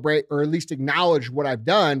don't celebrate or at least acknowledge what I've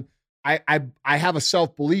done, I have a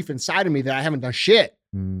self-belief inside of me that I haven't done shit.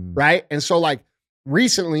 Right. And so like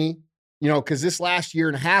recently, cause this last year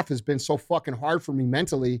and a half has been so fucking hard for me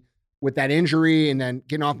mentally with that injury and then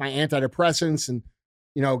getting off my antidepressants and,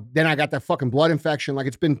 then I got that fucking blood infection. Like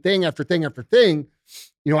it's been thing after thing after thing.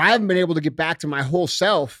 I haven't been able to get back to my whole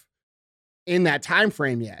self in that time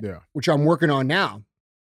frame yet, which I'm working on now.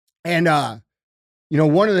 And, you know,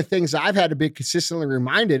 one of the things I've had to be consistently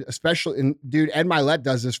reminded, especially, and dude, Ed Milet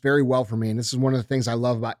does this very well for me. And this is one of the things I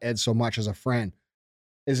love about Ed so much as a friend,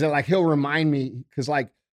 is that like, he'll remind me, because like,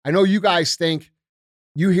 I know you guys think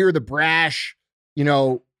you hear the brash, you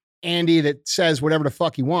know, Andy that says whatever the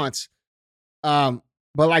fuck he wants. But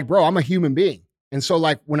like, bro, I'm a human being. And so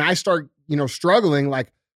like, when I start, you know, struggling,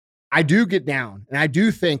 like I do get down and I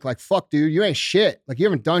do think like, fuck, dude, you ain't shit. Like you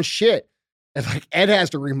haven't done shit. And like Ed has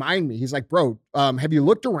to remind me, he's like, bro, have you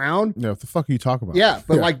looked around? Yeah, what the fuck are you talking about? Yeah,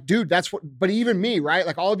 but like, dude, that's what, but even me, right?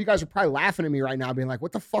 Like all of you guys are probably laughing at me right now, being like,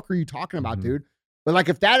 what the fuck are you talking about, dude? But like,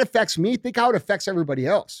 if that affects me, think how it affects everybody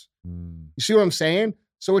else. You see what I'm saying?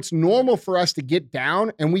 So it's normal for us to get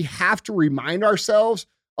down and we have to remind ourselves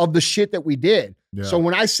of the shit that we did. Yeah. So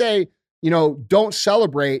when I say, you know, don't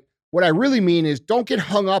celebrate, what I really mean is don't get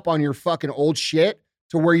hung up on your fucking old shit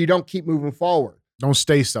to where you don't keep moving forward. Don't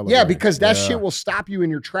stay celebrating. Yeah, because that shit will stop you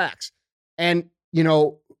in your tracks. And, you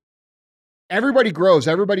know, everybody grows,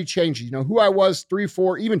 everybody changes. You know, who I was 3,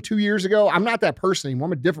 4, even 2 years ago, I'm not that person anymore.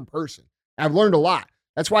 I'm a different person. I've learned a lot.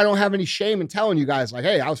 That's why I don't have any shame in telling you guys like,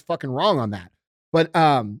 hey, I was fucking wrong on that. But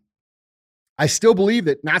I still believe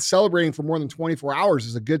that not celebrating for more than 24 hours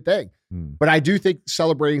is a good thing. But I do think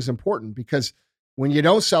celebrating is important, because when you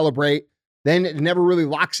don't celebrate, then it never really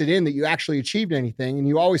locks it in that you actually achieved anything. And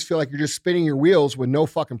you always feel like you're just spinning your wheels with no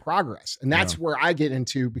fucking progress. And that's where I get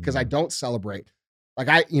into, because I don't celebrate. Like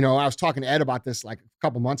I was talking to Ed about this like a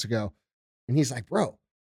couple months ago, and he's like, bro,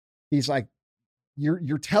 he's like,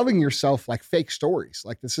 you're telling yourself like fake stories.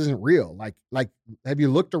 Like this isn't real. Like, have you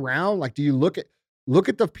looked around? Like, do you look at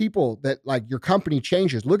the people that like your company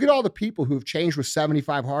changes? Look at all the people who have changed with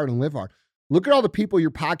 75 Hard and Live Hard. Look at all the people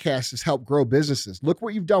your podcast has helped grow businesses. Look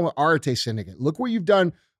what you've done with Arete Syndicate. Look what you've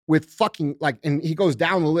done with fucking like, and he goes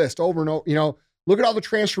down the list over and over, you know, look at all the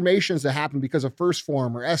transformations that happened because of First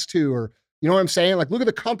Form or S2, or, you know what I'm saying? Like, look at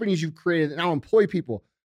the companies you've created that now employ people.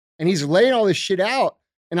 And he's laying all this shit out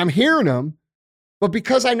and I'm hearing him, but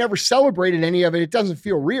because I never celebrated any of it, it doesn't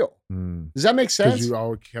feel real. Does that make sense? You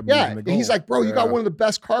always kept and he's like, bro, you got one of the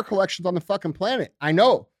best car collections on the fucking planet. I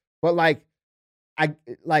know, but like,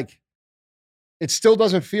 it still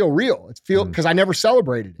doesn't feel real. It's because I never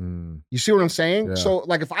celebrated it. You see what I'm saying? Yeah. So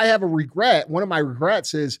like, if I have a regret, one of my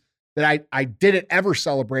regrets is that I didn't ever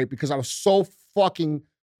celebrate because I was so fucking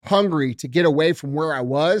hungry to get away from where I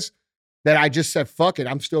was that I just said, fuck it.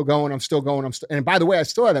 I'm still going. And by the way, I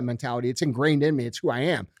still have that mentality. It's ingrained in me. It's who I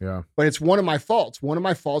am. Yeah. But it's one of my faults. One of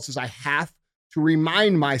my faults is I have to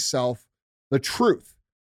remind myself the truth.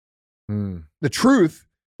 The truth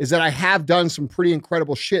is that I have done some pretty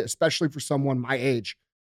incredible shit, especially for someone my age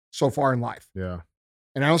so far in life. Yeah.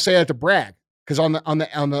 And I don't say that to brag, because on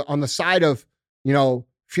the side of, you know,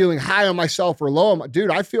 feeling high on myself or low on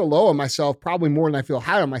dude, I feel low on myself probably more than I feel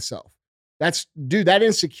high on myself. That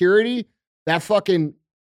insecurity, that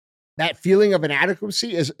feeling of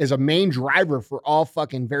inadequacy is a main driver for all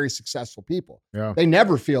fucking very successful people. Yeah. They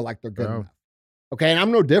never feel like they're good enough. Okay. And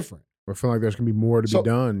I'm no different. I feel like there's gonna be more to be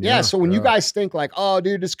done. Yeah. So when you guys think like, oh,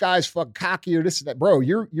 dude, this guy's fucking cocky or this and that, bro,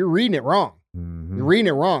 you're reading it wrong. You're reading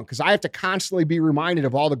it wrong, because I have to constantly be reminded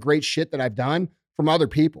of all the great shit that I've done from other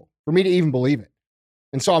people for me to even believe it.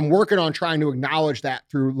 And so I'm working on trying to acknowledge that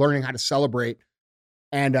through learning how to celebrate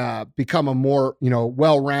and become a more, you know,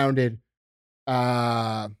 well-rounded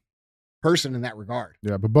person in that regard.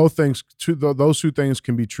 Yeah, but both things, those two things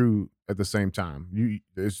can be true at the same time.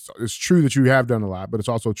 It's true that you have done a lot, but it's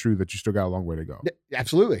also true that you still got a long way to go.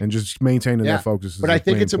 Absolutely. And just maintaining that focus. But I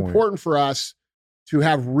think it's important for us to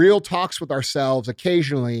have real talks with ourselves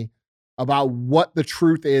occasionally about what the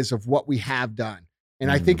truth is of what we have done.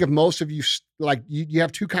 And I think if most of you, like you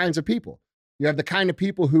have two kinds of people. You have the kind of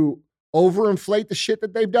people who overinflate the shit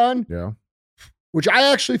that they've done, which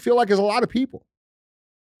I actually feel like is a lot of people.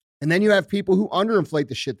 And then you have people who underinflate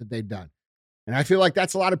the shit that they've done. And I feel like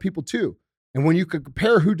that's a lot of people too. And when you could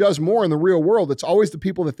compare who does more in the real world, it's always the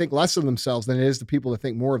people that think less of themselves than it is the people that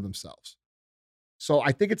think more of themselves. So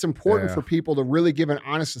I think it's important for people to really give an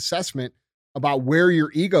honest assessment about where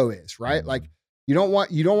your ego is, right? Like you don't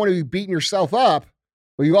want to be beating yourself up,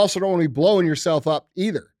 but you also don't want to be blowing yourself up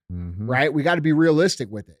either, right? We got to be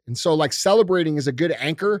realistic with it. And so like celebrating is a good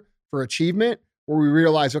anchor for achievement, where we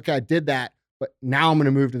realize, okay, I did that, but now I'm going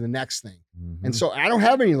to move to the next thing. And so I don't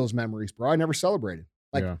have any of those memories, bro. I never celebrated.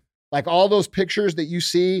 Like all those pictures that you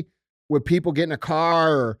see with people getting a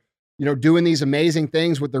car or, you know, doing these amazing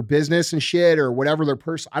things with their business and shit or whatever their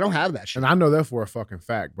person. I don't have that shit. And I know that for a fucking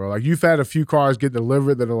fact, bro. Like you've had a few cars get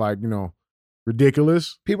delivered that are like, you know,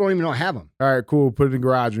 ridiculous. People don't even know I have them. All right, cool. Put it in the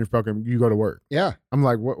garage and you go to work. Yeah. I'm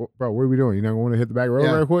like, what bro, what are we doing? You not want to hit the back road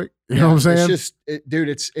Yeah. real quick? You know what I'm saying? It's just, dude,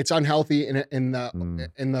 it's unhealthy in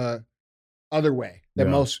the other way that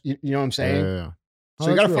Yeah. most, you know what I'm saying? Yeah. So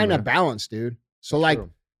you got to find that balance, dude. So like,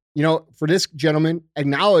 you know, for this gentleman,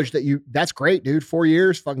 acknowledge that that's great, dude. 4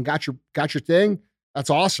 years, fucking got your thing. That's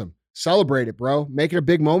awesome. Celebrate it, bro. Make it a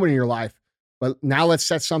big moment in your life. But now let's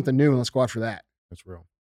set something new and let's go after that. That's real.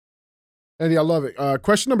 Andy, I love it.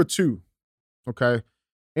 Question number 2. Okay.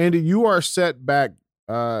 Andy, you are set back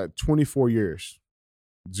 24 years.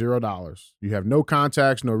 $0. You have no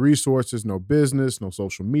contacts, no resources, no business, no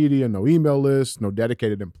social media, no email lists, no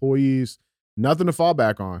dedicated employees, nothing to fall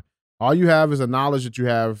back on. All you have is a knowledge that you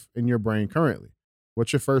have in your brain currently.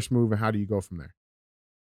 What's your first move and how do you go from there?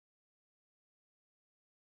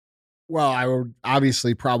 Well, I would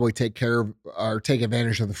obviously probably take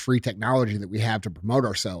advantage of the free technology that we have to promote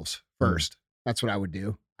ourselves first. That's what I would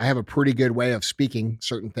do. I have a pretty good way of speaking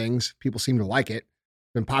certain things. People seem to like it.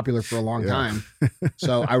 Been popular for a long time.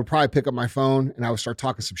 So I would probably pick up my phone and I would start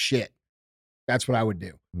talking some shit. That's what I would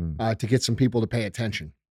do to get some people to pay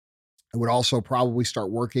attention. I would also probably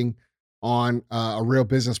start working on a real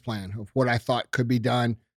business plan of what I thought could be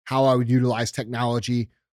done, how I would utilize technology,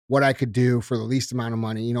 what I could do for the least amount of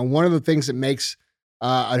money. You know, one of the things that makes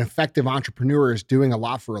an effective entrepreneur is doing a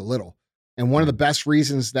lot for a little. And one of the best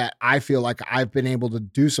reasons that I feel like I've been able to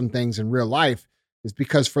do some things in real life is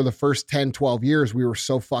because for the first 10, 12 years, we were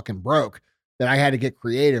so fucking broke that I had to get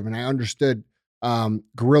creative, and I understood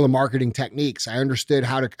guerrilla marketing techniques. I understood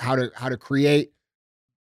how to create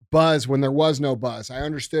buzz when there was no buzz. I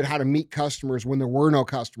understood how to meet customers when there were no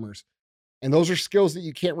customers. And those are skills that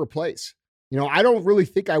you can't replace. You know, I don't really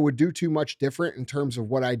think I would do too much different in terms of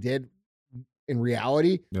what I did in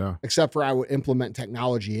reality, except for I would implement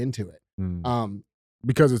technology into it.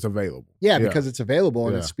 Because it's available. Yeah, because it's available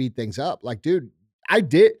and it speed things up. Like, dude, I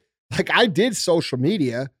did social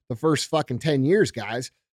media the first fucking 10 years,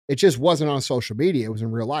 guys. It just wasn't on social media. It was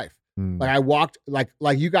in real life. Like I walked, like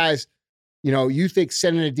you guys, you know, you think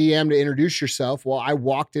sending a DM to introduce yourself. Well, I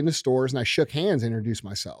walked into stores and I shook hands and introduced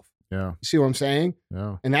myself. Yeah. You see what I'm saying?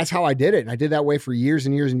 Yeah. And that's how I did it. And I did that way for years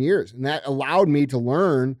and years and years. And that allowed me to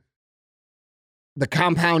learn the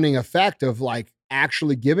compounding effect of like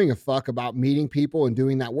actually giving a fuck about meeting people and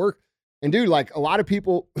doing that work. And dude, like a lot of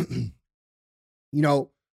people, you know,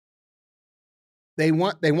 they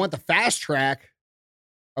want the fast track.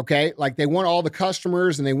 Okay. Like they want all the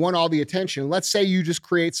customers and they want all the attention. Let's say you just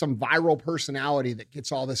create some viral personality that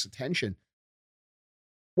gets all this attention.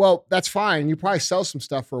 Well, that's fine. You probably sell some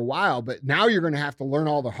stuff for a while, but now you're going to have to learn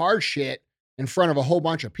all the hard shit in front of a whole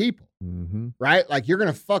bunch of people, right? Like you're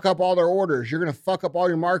going to fuck up all their orders. You're going to fuck up all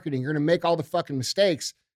your marketing. You're going to make all the fucking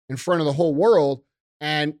mistakes in front of the whole world.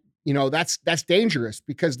 And you know, that's dangerous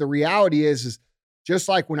because the reality is just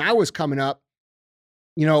like when I was coming up,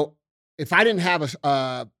 you know, if I didn't have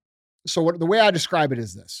the way I describe it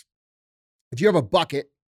is this: if you have a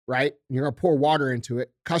bucket, right, and you're gonna pour water into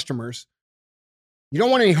it, customers, you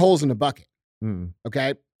don't want any holes in the bucket.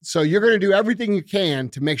 Okay. So you're going to do everything you can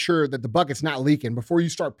to make sure that the bucket's not leaking before you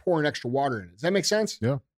start pouring extra water in it. Does that make sense?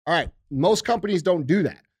 Yeah. All right. Most companies don't do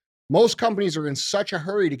that. Most companies are in such a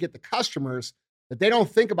hurry to get the customers that they don't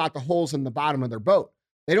think about the holes in the bottom of their boat.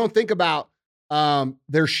 They don't think about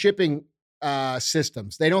their shipping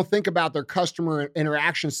systems. They don't think about their customer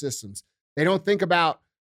interaction systems. They don't think about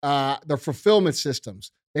their fulfillment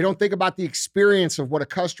systems. They don't think about the experience of what a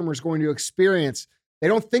customer is going to experience. They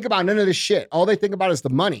don't think about none of this shit. All they think about is the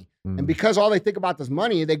money. And because all they think about is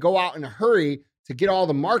money, they go out in a hurry to get all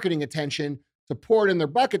the marketing attention to pour it in their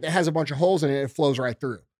bucket that has a bunch of holes in it. It flows right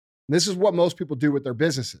through. And this is what most people do with their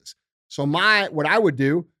businesses. So what I would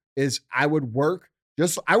do is I would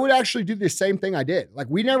actually do the same thing I did. Like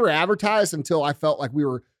we never advertised until I felt like we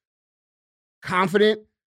were confident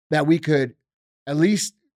that we could at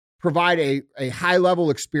least provide a high level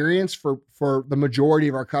experience for the majority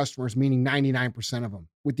of our customers, meaning 99% of them,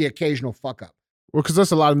 with the occasional fuck up. Well, because it's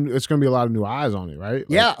going to be a lot of new eyes on it, right?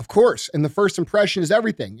 Yeah, of course. And the first impression is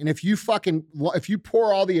everything. And if you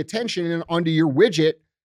pour all the attention onto your widget,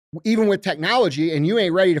 even with technology, and you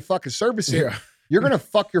ain't ready to fucking service it, you're going to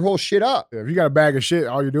fuck your whole shit up. Yeah, if you got a bag of shit,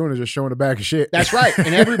 all you're doing is just showing a bag of shit. That's right.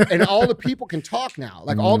 And all the people can talk now.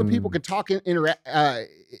 Like all the people can talk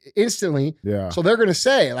instantly. Yeah. So they're going to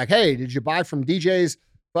say like, hey, did you buy from DJ's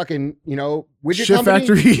fucking, you know, widget shit company?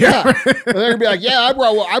 Factory? Yeah. And they're going to be like, yeah, I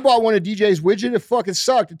bought one of DJ's widget. It fucking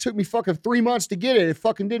sucked. It took me fucking 3 months to get it. It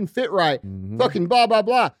fucking didn't fit right. Fucking blah, blah,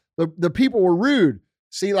 blah. The people were rude.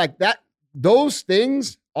 See, like that,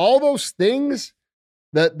 all those things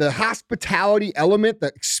The hospitality element, the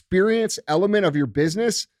experience element of your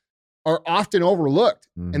business are often overlooked.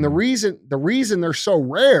 Mhm. And the reason they're so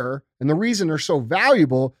rare and the reason they're so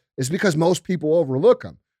valuable is because most people overlook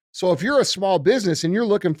them. So if you're a small business and you're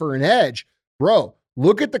looking for an edge, bro,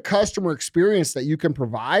 look at the customer experience that you can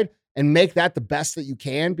provide and make that the best that you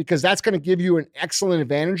can, because that's going to give you an excellent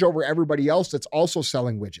advantage over everybody else that's also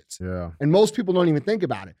selling widgets. Yeah. And most people don't even think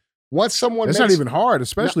about it. Once someone It's makes, not even hard,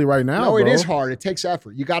 especially right now. no, bro. it is hard. It takes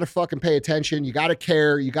effort. You got to fucking pay attention. You got to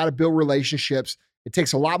care. You got to build relationships. It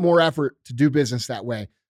takes a lot more effort to do business that way.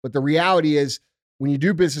 But the reality is, when you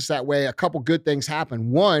do business that way, a couple good things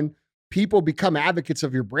happen. One, people become advocates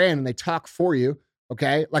of your brand and they talk for you.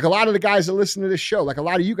 Okay. Like a lot of the guys that listen to this show, like a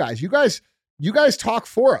lot of you guys talk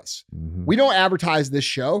for us. Mhm. We don't advertise this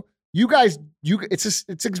show. It's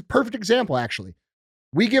a perfect example, actually.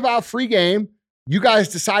 We give out free game. You guys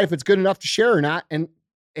decide if it's good enough to share or not. And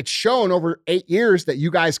it's shown over 8 years that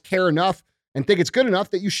you guys care enough and think it's good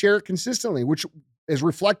enough that you share it consistently, which is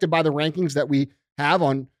reflected by the rankings that we have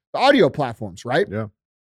on the audio platforms, right? Yeah.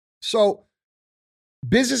 So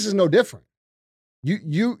business is no different.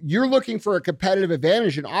 You're looking for a competitive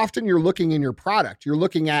advantage, and often you're looking in your product. You're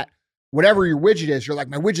looking at whatever your widget is. You're like,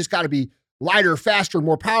 my widget's got to be lighter, faster,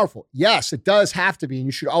 more powerful. Yes, it does have to be, and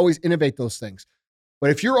you should always innovate those things. But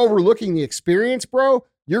if you're overlooking the experience, bro,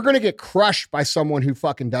 you're going to get crushed by someone who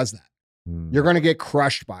fucking does that. You're going to get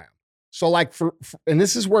crushed by them. So like and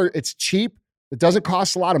this is where it's cheap. It doesn't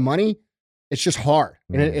cost a lot of money. It's just hard.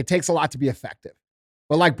 And it takes a lot to be effective.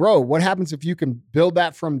 But like, bro, what happens if you can build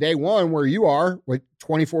that from day one where you are, like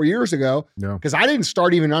 24 years ago? Yeah. Because I didn't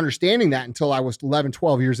start even understanding that until I was 11,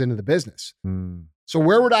 12 years into the business. Mm. So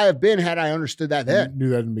where would I have been had I understood that then? You knew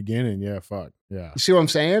that in the beginning. Yeah. Fuck. Yeah. You see what I'm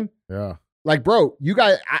saying? Yeah. Like, bro, you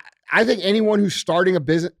guys, I think anyone who's starting a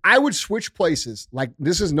business, I would switch places. Like,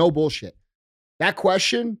 this is no bullshit. That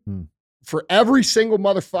question for every single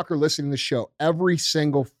motherfucker listening to the show, every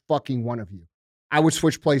single fucking one of you, I would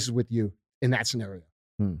switch places with you in that scenario.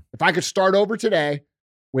 If I could start over today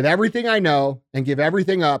with everything I know and give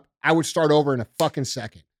everything up, I would start over in a fucking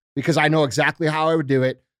second, because I know exactly how I would do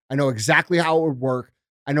it. I know exactly how it would work.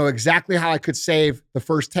 I know exactly how I could save the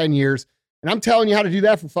first 10 years. And I'm telling you how to do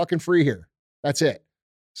that for fucking free here. That's it.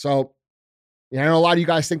 So, I know a lot of you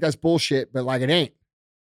guys think that's bullshit, but like, it ain't.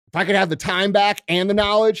 If I could have the time back and the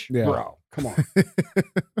knowledge, bro, come on. It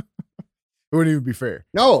wouldn't even be fair.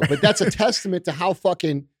 No, but that's a testament to how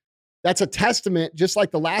fucking, that's a testament, just like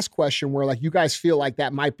the last question where like you guys feel like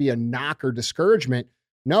that might be a knock or discouragement.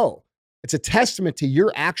 No, it's a testament to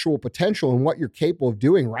your actual potential and what you're capable of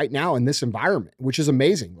doing right now in this environment, which is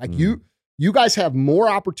amazing. Like you guys have more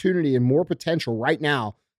opportunity and more potential right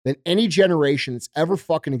now than any generation that's ever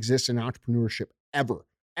fucking existed in entrepreneurship, ever.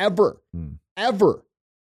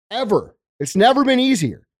 It's never been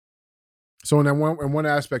easier. So in one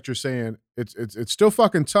aspect, you're saying it's still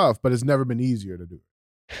fucking tough, but it's never been easier to do.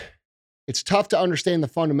 It's tough to understand the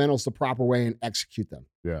fundamentals the proper way and execute them.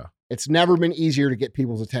 Yeah. It's never been easier to get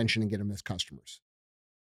people's attention and get them as customers.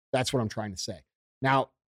 That's what I'm trying to say.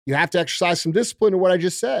 Now, you have to exercise some discipline to what I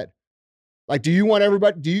just said. Like, do you want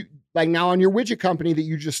everybody, like now on your widget company that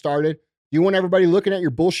you just started, do you want everybody looking at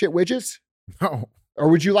your bullshit widgets? No. Or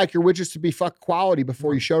would you like your widgets to be fuck quality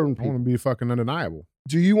before you show them to I people? want to be fucking undeniable.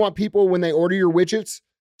 Do you want people, when they order your widgets,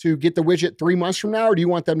 to get the widget 3 months from now, or do you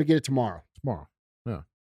want them to get it tomorrow? Tomorrow. Yeah.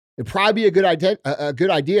 It'd probably be a good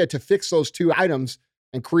idea to fix those 2 items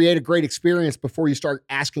and create a great experience before you start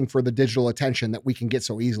asking for the digital attention that we can get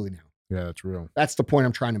so easily now. Yeah, that's real. That's the point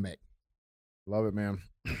I'm trying to make. Love it, man.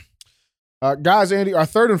 Guys, Andy, our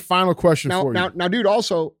third and final question for you. Now, dude,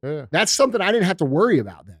 also, that's something I didn't have to worry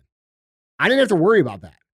about then. I didn't have to worry about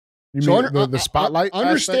that. You mean the spotlight?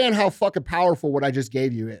 Understand how fucking powerful what I just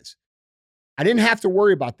gave you is. I didn't have to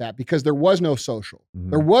worry about that because there was no social.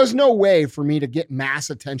 There was no way for me to get mass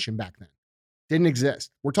attention back then. Didn't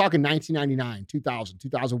exist. We're talking 1999, 2000,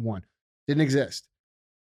 2001. Didn't exist.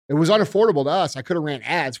 It was unaffordable to us. I could have ran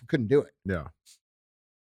ads. We couldn't do it. Yeah.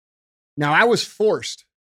 Now, I was forced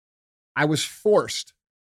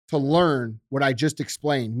to learn what I just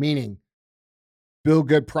explained, meaning build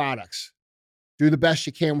good products, do the best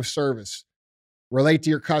you can with service, relate to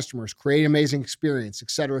your customers, create amazing experience, et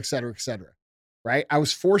cetera, et cetera, et cetera. Right? I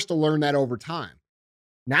was forced to learn that over time.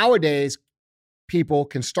 Nowadays, people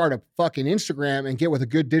can start a fucking Instagram and get with a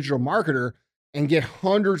good digital marketer and get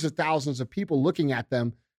hundreds of thousands of people looking at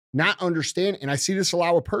them, not understand. And I see this a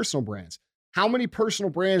lot with personal brands. How many personal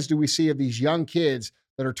brands do we see of these young kids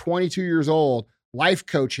that are 22 years old, life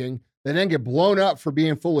coaching, that then get blown up for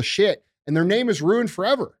being full of shit and their name is ruined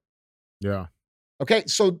forever? Yeah. Okay.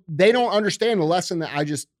 So they don't understand the lesson that I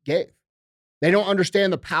just gave. They don't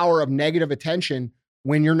understand the power of negative attention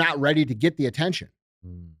when you're not ready to get the attention.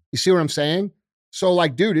 You see what I'm saying? So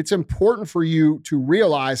like, dude, it's important for you to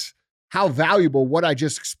realize how valuable what I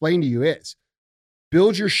just explained to you is.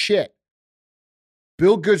 Build your shit.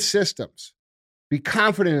 Build good systems. Be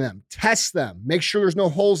confident in them. Test them. Make sure there's no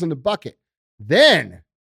holes in the bucket. Then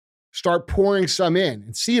start pouring some in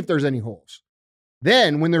and see if there's any holes.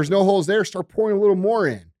 Then when there's no holes there, start pouring a little more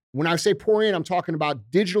in. When I say pour in, I'm talking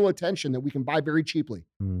about digital attention that we can buy very cheaply.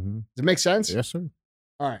 Does it make sense? Yes, sir.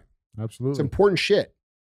 All right. Absolutely. It's important shit.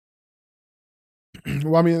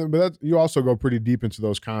 Well, I mean, but you also go pretty deep into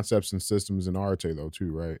those concepts and systems in Arte, though,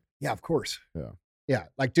 too, right? Yeah, of course. Yeah. Yeah.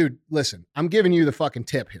 Like, dude, listen, I'm giving you the fucking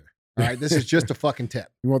tip here. All right. This is just a fucking tip.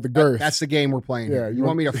 You want the girth. That's the game we're playing. Yeah. Here. You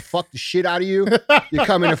want me to fuck the shit out of you? You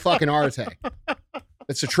come into fucking Arte.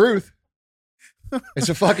 It's the truth. It's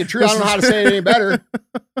a fucking truth. I don't know how to say it any better.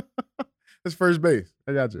 It's first base.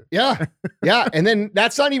 I got you. Yeah. Yeah. And then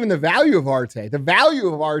that's not even the value of Arte. The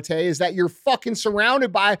value of Arte is that you're fucking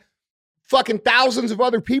surrounded by fucking thousands of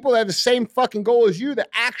other people that have the same fucking goal as you that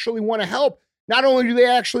actually want to help. Not only do they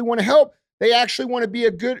actually want to help, they actually want to be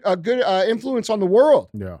a good influence on the world.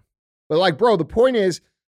 Yeah. But like, bro, the point is,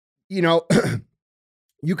 you know,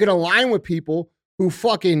 you can align with people who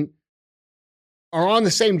fucking are on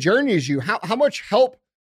the same journey as you. How much help,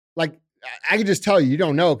 like, I can just tell you, you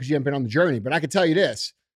don't know because you haven't been on the journey, but I can tell you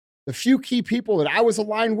this. The few key people that I was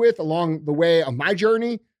aligned with along the way of my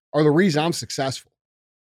journey are the reason I'm successful.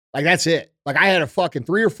 Like, that's it. Like, I had a fucking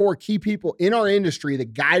 3 or 4 key people in our industry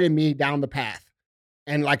that guided me down the path.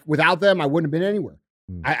 And like, without them, I wouldn't have been anywhere.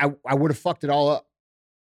 I would have fucked it all up,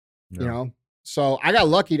 you know? So I got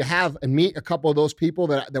lucky to have and meet a couple of those people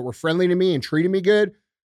that were friendly to me and treated me good.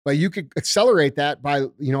 But you could accelerate that by,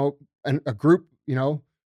 you know, a group, you know,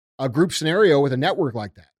 a group scenario with a network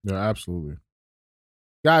like that. Yeah, absolutely.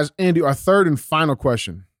 Guys, Andy, our third and final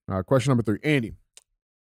question. Question number 3. Andy,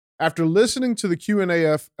 after listening to the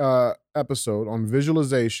Q&A episode on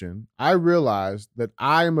visualization, I realized that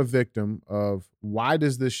I am a victim of why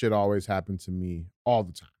does this shit always happen to me all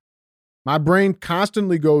the time? My brain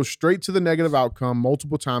constantly goes straight to the negative outcome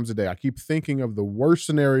multiple times a day. I keep thinking of the worst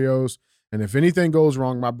scenarios, and if anything goes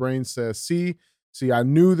wrong, my brain says, see, I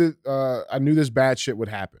knew this bad shit would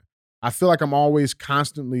happen. I feel like I'm always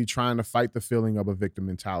constantly trying to fight the feeling of a victim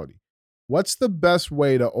mentality. What's the best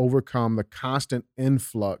way to overcome the constant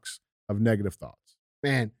influx of negative thoughts?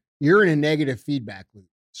 Man, you're in a negative feedback loop.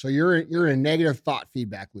 So you're in a negative thought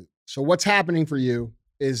feedback loop. So what's happening for you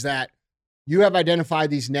is that you have identified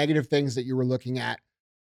these negative things that you were looking at.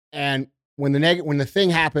 And when the thing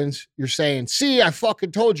happens, you're saying, see, I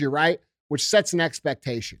fucking told you, right? Which sets an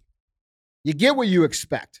expectation. You get what you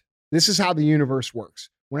expect. This is how the universe works.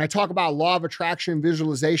 When I talk about law of attraction,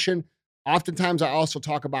 visualization, oftentimes I also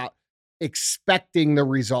talk about expecting the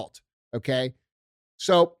result, okay?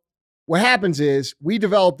 So what happens is we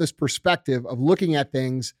develop this perspective of looking at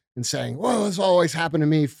things and saying, well, this always happened to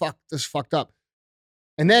me. Fuck, this fucked up.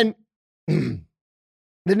 And then the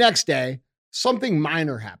next day, something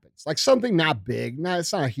minor happens, like something not big. No,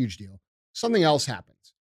 it's not a huge deal. Something else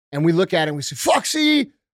happens. And we look at it and we say, fuck,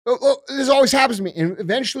 see, this always happens to me. And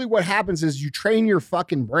eventually what happens is you train your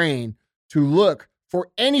fucking brain to look for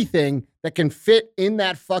anything that can fit in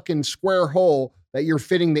that fucking square hole that you're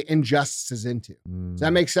fitting the injustices into. Does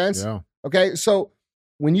that make sense? Yeah. Okay. So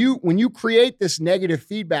when you create this negative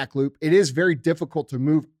feedback loop, it is very difficult to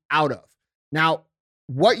move out of. Now,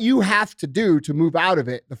 what you have to do to move out of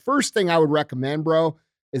it, the first thing I would recommend, bro,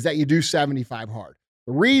 is that you do 75 hard.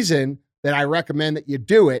 The reason that I recommend that you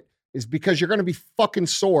do it is because you're going to be fucking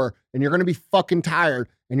sore and you're going to be fucking tired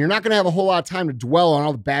and you're not going to have a whole lot of time to dwell on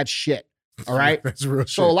all the bad shit. All right. That's real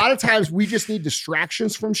So shit. a lot of times we just need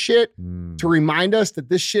distractions from shit to remind us that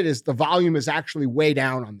this shit the volume is actually way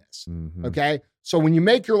down on this. Okay. So when you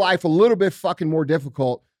make your life a little bit fucking more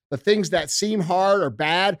difficult, the things that seem hard or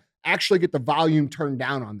bad actually get the volume turned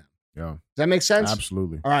down on them. Yeah. Does that make sense?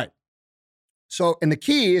 Absolutely. All right. So, and the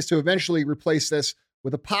key is to eventually replace this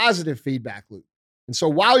with a positive feedback loop. And so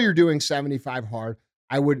while you're doing 75 hard,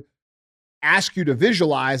 I would ask you to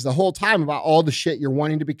visualize the whole time about all the shit you're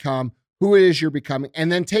wanting to become, who it is you're becoming,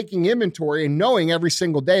 and then taking inventory and knowing every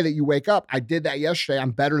single day that you wake up, I did that yesterday.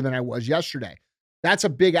 I'm better than I was yesterday. That's a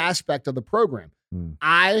big aspect of the program.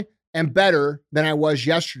 I am better than I was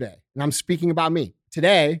yesterday. And I'm speaking about me.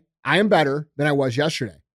 Today, I am better than I was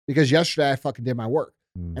yesterday because yesterday I fucking did my work.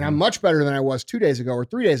 And I'm much better than I was 2 days ago or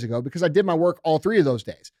 3 days ago because I did my work all 3 of those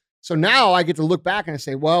days. So now I get to look back and I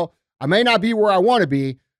say, well, I may not be where I want to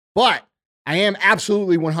be, but I am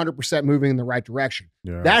absolutely 100% moving in the right direction.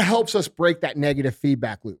 Yeah. That helps us break that negative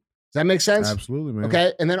feedback loop. that make sense? Absolutely, man.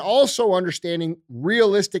 Okay. And then also understanding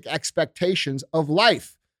realistic expectations of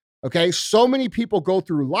life. Okay. So many people go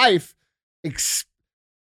through life.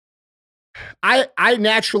 I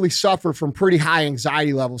naturally suffer from pretty high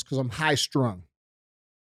anxiety levels because I'm high strung.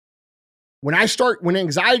 When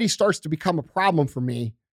anxiety starts to become a problem for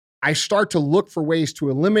me, I start to look for ways to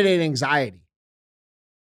eliminate anxiety.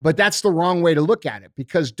 But that's the wrong way to look at it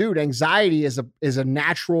because, dude, anxiety is a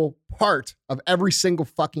natural part of every single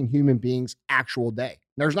fucking human being's actual day.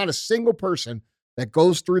 There's not a single person that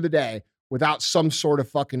goes through the day without some sort of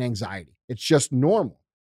fucking anxiety. It's just normal.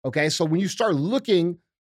 Okay. So when you start looking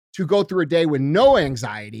to go through a day with no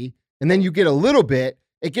anxiety and then you get a little bit,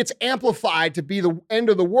 it gets amplified to be the end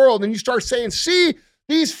of the world. And you start saying, see,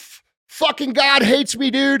 fucking God hates me,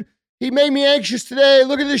 dude. He made me anxious today.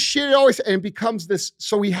 Look at this shit. And it becomes this.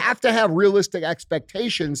 So we have to have realistic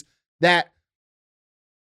expectations that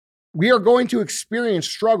we are going to experience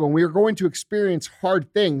struggle. And we are going to experience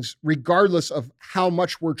hard things regardless of how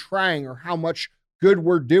much we're trying or how much good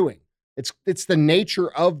we're doing. It's the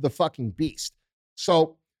nature of the fucking beast.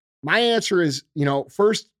 So my answer is,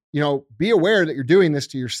 first, be aware that you're doing this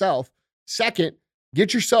to yourself. Second,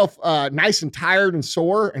 get yourself nice and tired and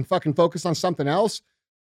sore and fucking focus on something else.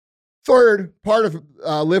 Third, part of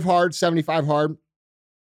Live Hard, 75 Hard,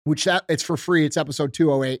 which it's for free. It's episode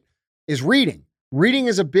 208, is reading. Reading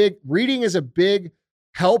is a big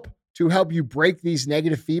help to help you break these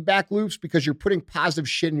negative feedback loops because you're putting positive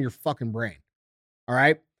shit in your fucking brain. All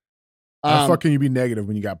right. How fuck can you be negative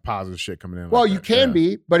when you got positive shit coming in? Well, you can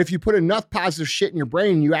be, but if you put enough positive shit in your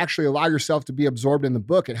brain, you actually allow yourself to be absorbed in the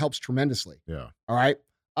book. It helps tremendously. Yeah. All right.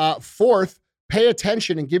 Fourth, pay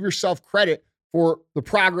attention and give yourself credit for the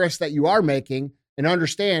progress that you are making and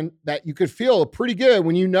understand that you could feel pretty good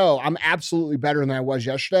when I'm absolutely better than I was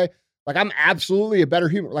yesterday. Like I'm absolutely a better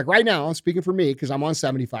human. Like right now, I'm speaking for me because I'm on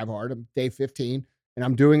 75 Hard. I'm day 15 and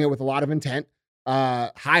I'm doing it with a lot of intent,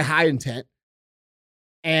 high intent.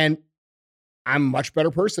 And I'm a much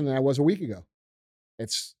better person than I was a week ago.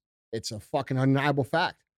 It's a fucking undeniable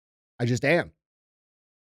fact. I just am.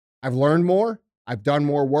 I've learned more. I've done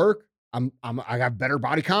more work. I got better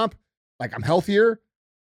body comp. Like I'm healthier.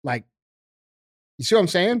 Like, you see what I'm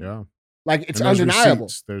saying? Yeah. Like it's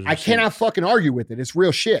undeniable. I cannot fucking argue with it. It's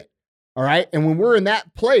real shit. All right. And when we're in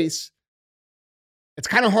that place, it's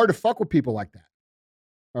kind of hard to fuck with people like that.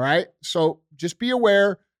 All right. So just be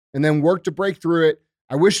aware and then work to break through it.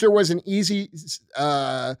 I wish there was an easy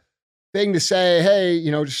thing to say, hey,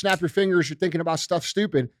 just snap your fingers. You're thinking about stuff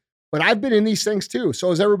stupid. But I've been in these things too.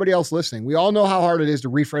 So is everybody else listening. We all know how hard it is to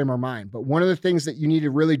reframe our mind. But one of the things that you need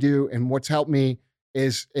to really do, and what's helped me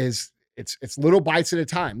is it's little bites at a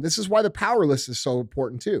time. This is why the power list is so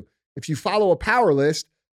important too. If you follow a power list,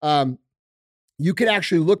 you can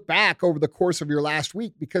actually look back over the course of your last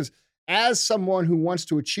week, because as someone who wants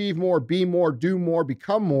to achieve more, be more, do more,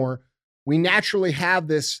 become more, we naturally have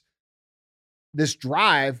this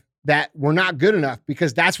drive that we're not good enough,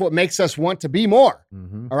 because that's what makes us want to be more.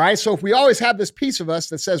 Mm-hmm. All right. So if we always have this piece of us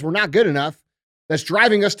that says we're not good enough, that's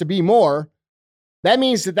driving us to be more, that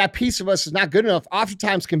means that piece of us is not good enough,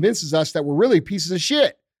 oftentimes convinces us that we're really pieces of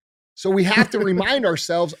shit. So we have to remind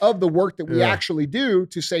ourselves of the work that we actually do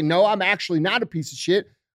to say, no, I'm actually not a piece of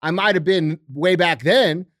shit. I might have been way back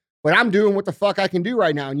then, but I'm doing what the fuck I can do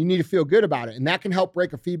right now. And you need to feel good about it. And that can help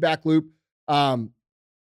break a feedback loop.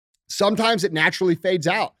 Sometimes it naturally fades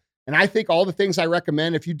out. And I think all the things I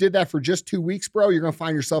recommend, if you did that for just 2 weeks, bro, you're going to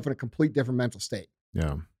find yourself in a complete different mental state.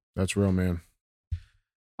 Yeah, that's real, man.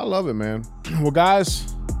 I love it, man. Well,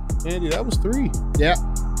 guys, Andy, that was 3. Yeah,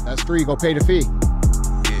 that's 3. Go pay the fee.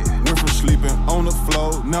 Yeah, went from sleeping on the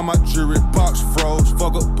floor. Now my jewelry box froze.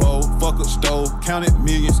 Fuck a bowl, fuck a stove. Counted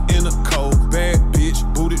millions in a cold. Bad bitch,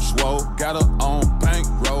 booted swole. Got her on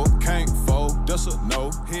bankroll. Can't fold, that's a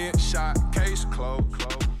no. Headshot, case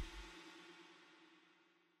closed.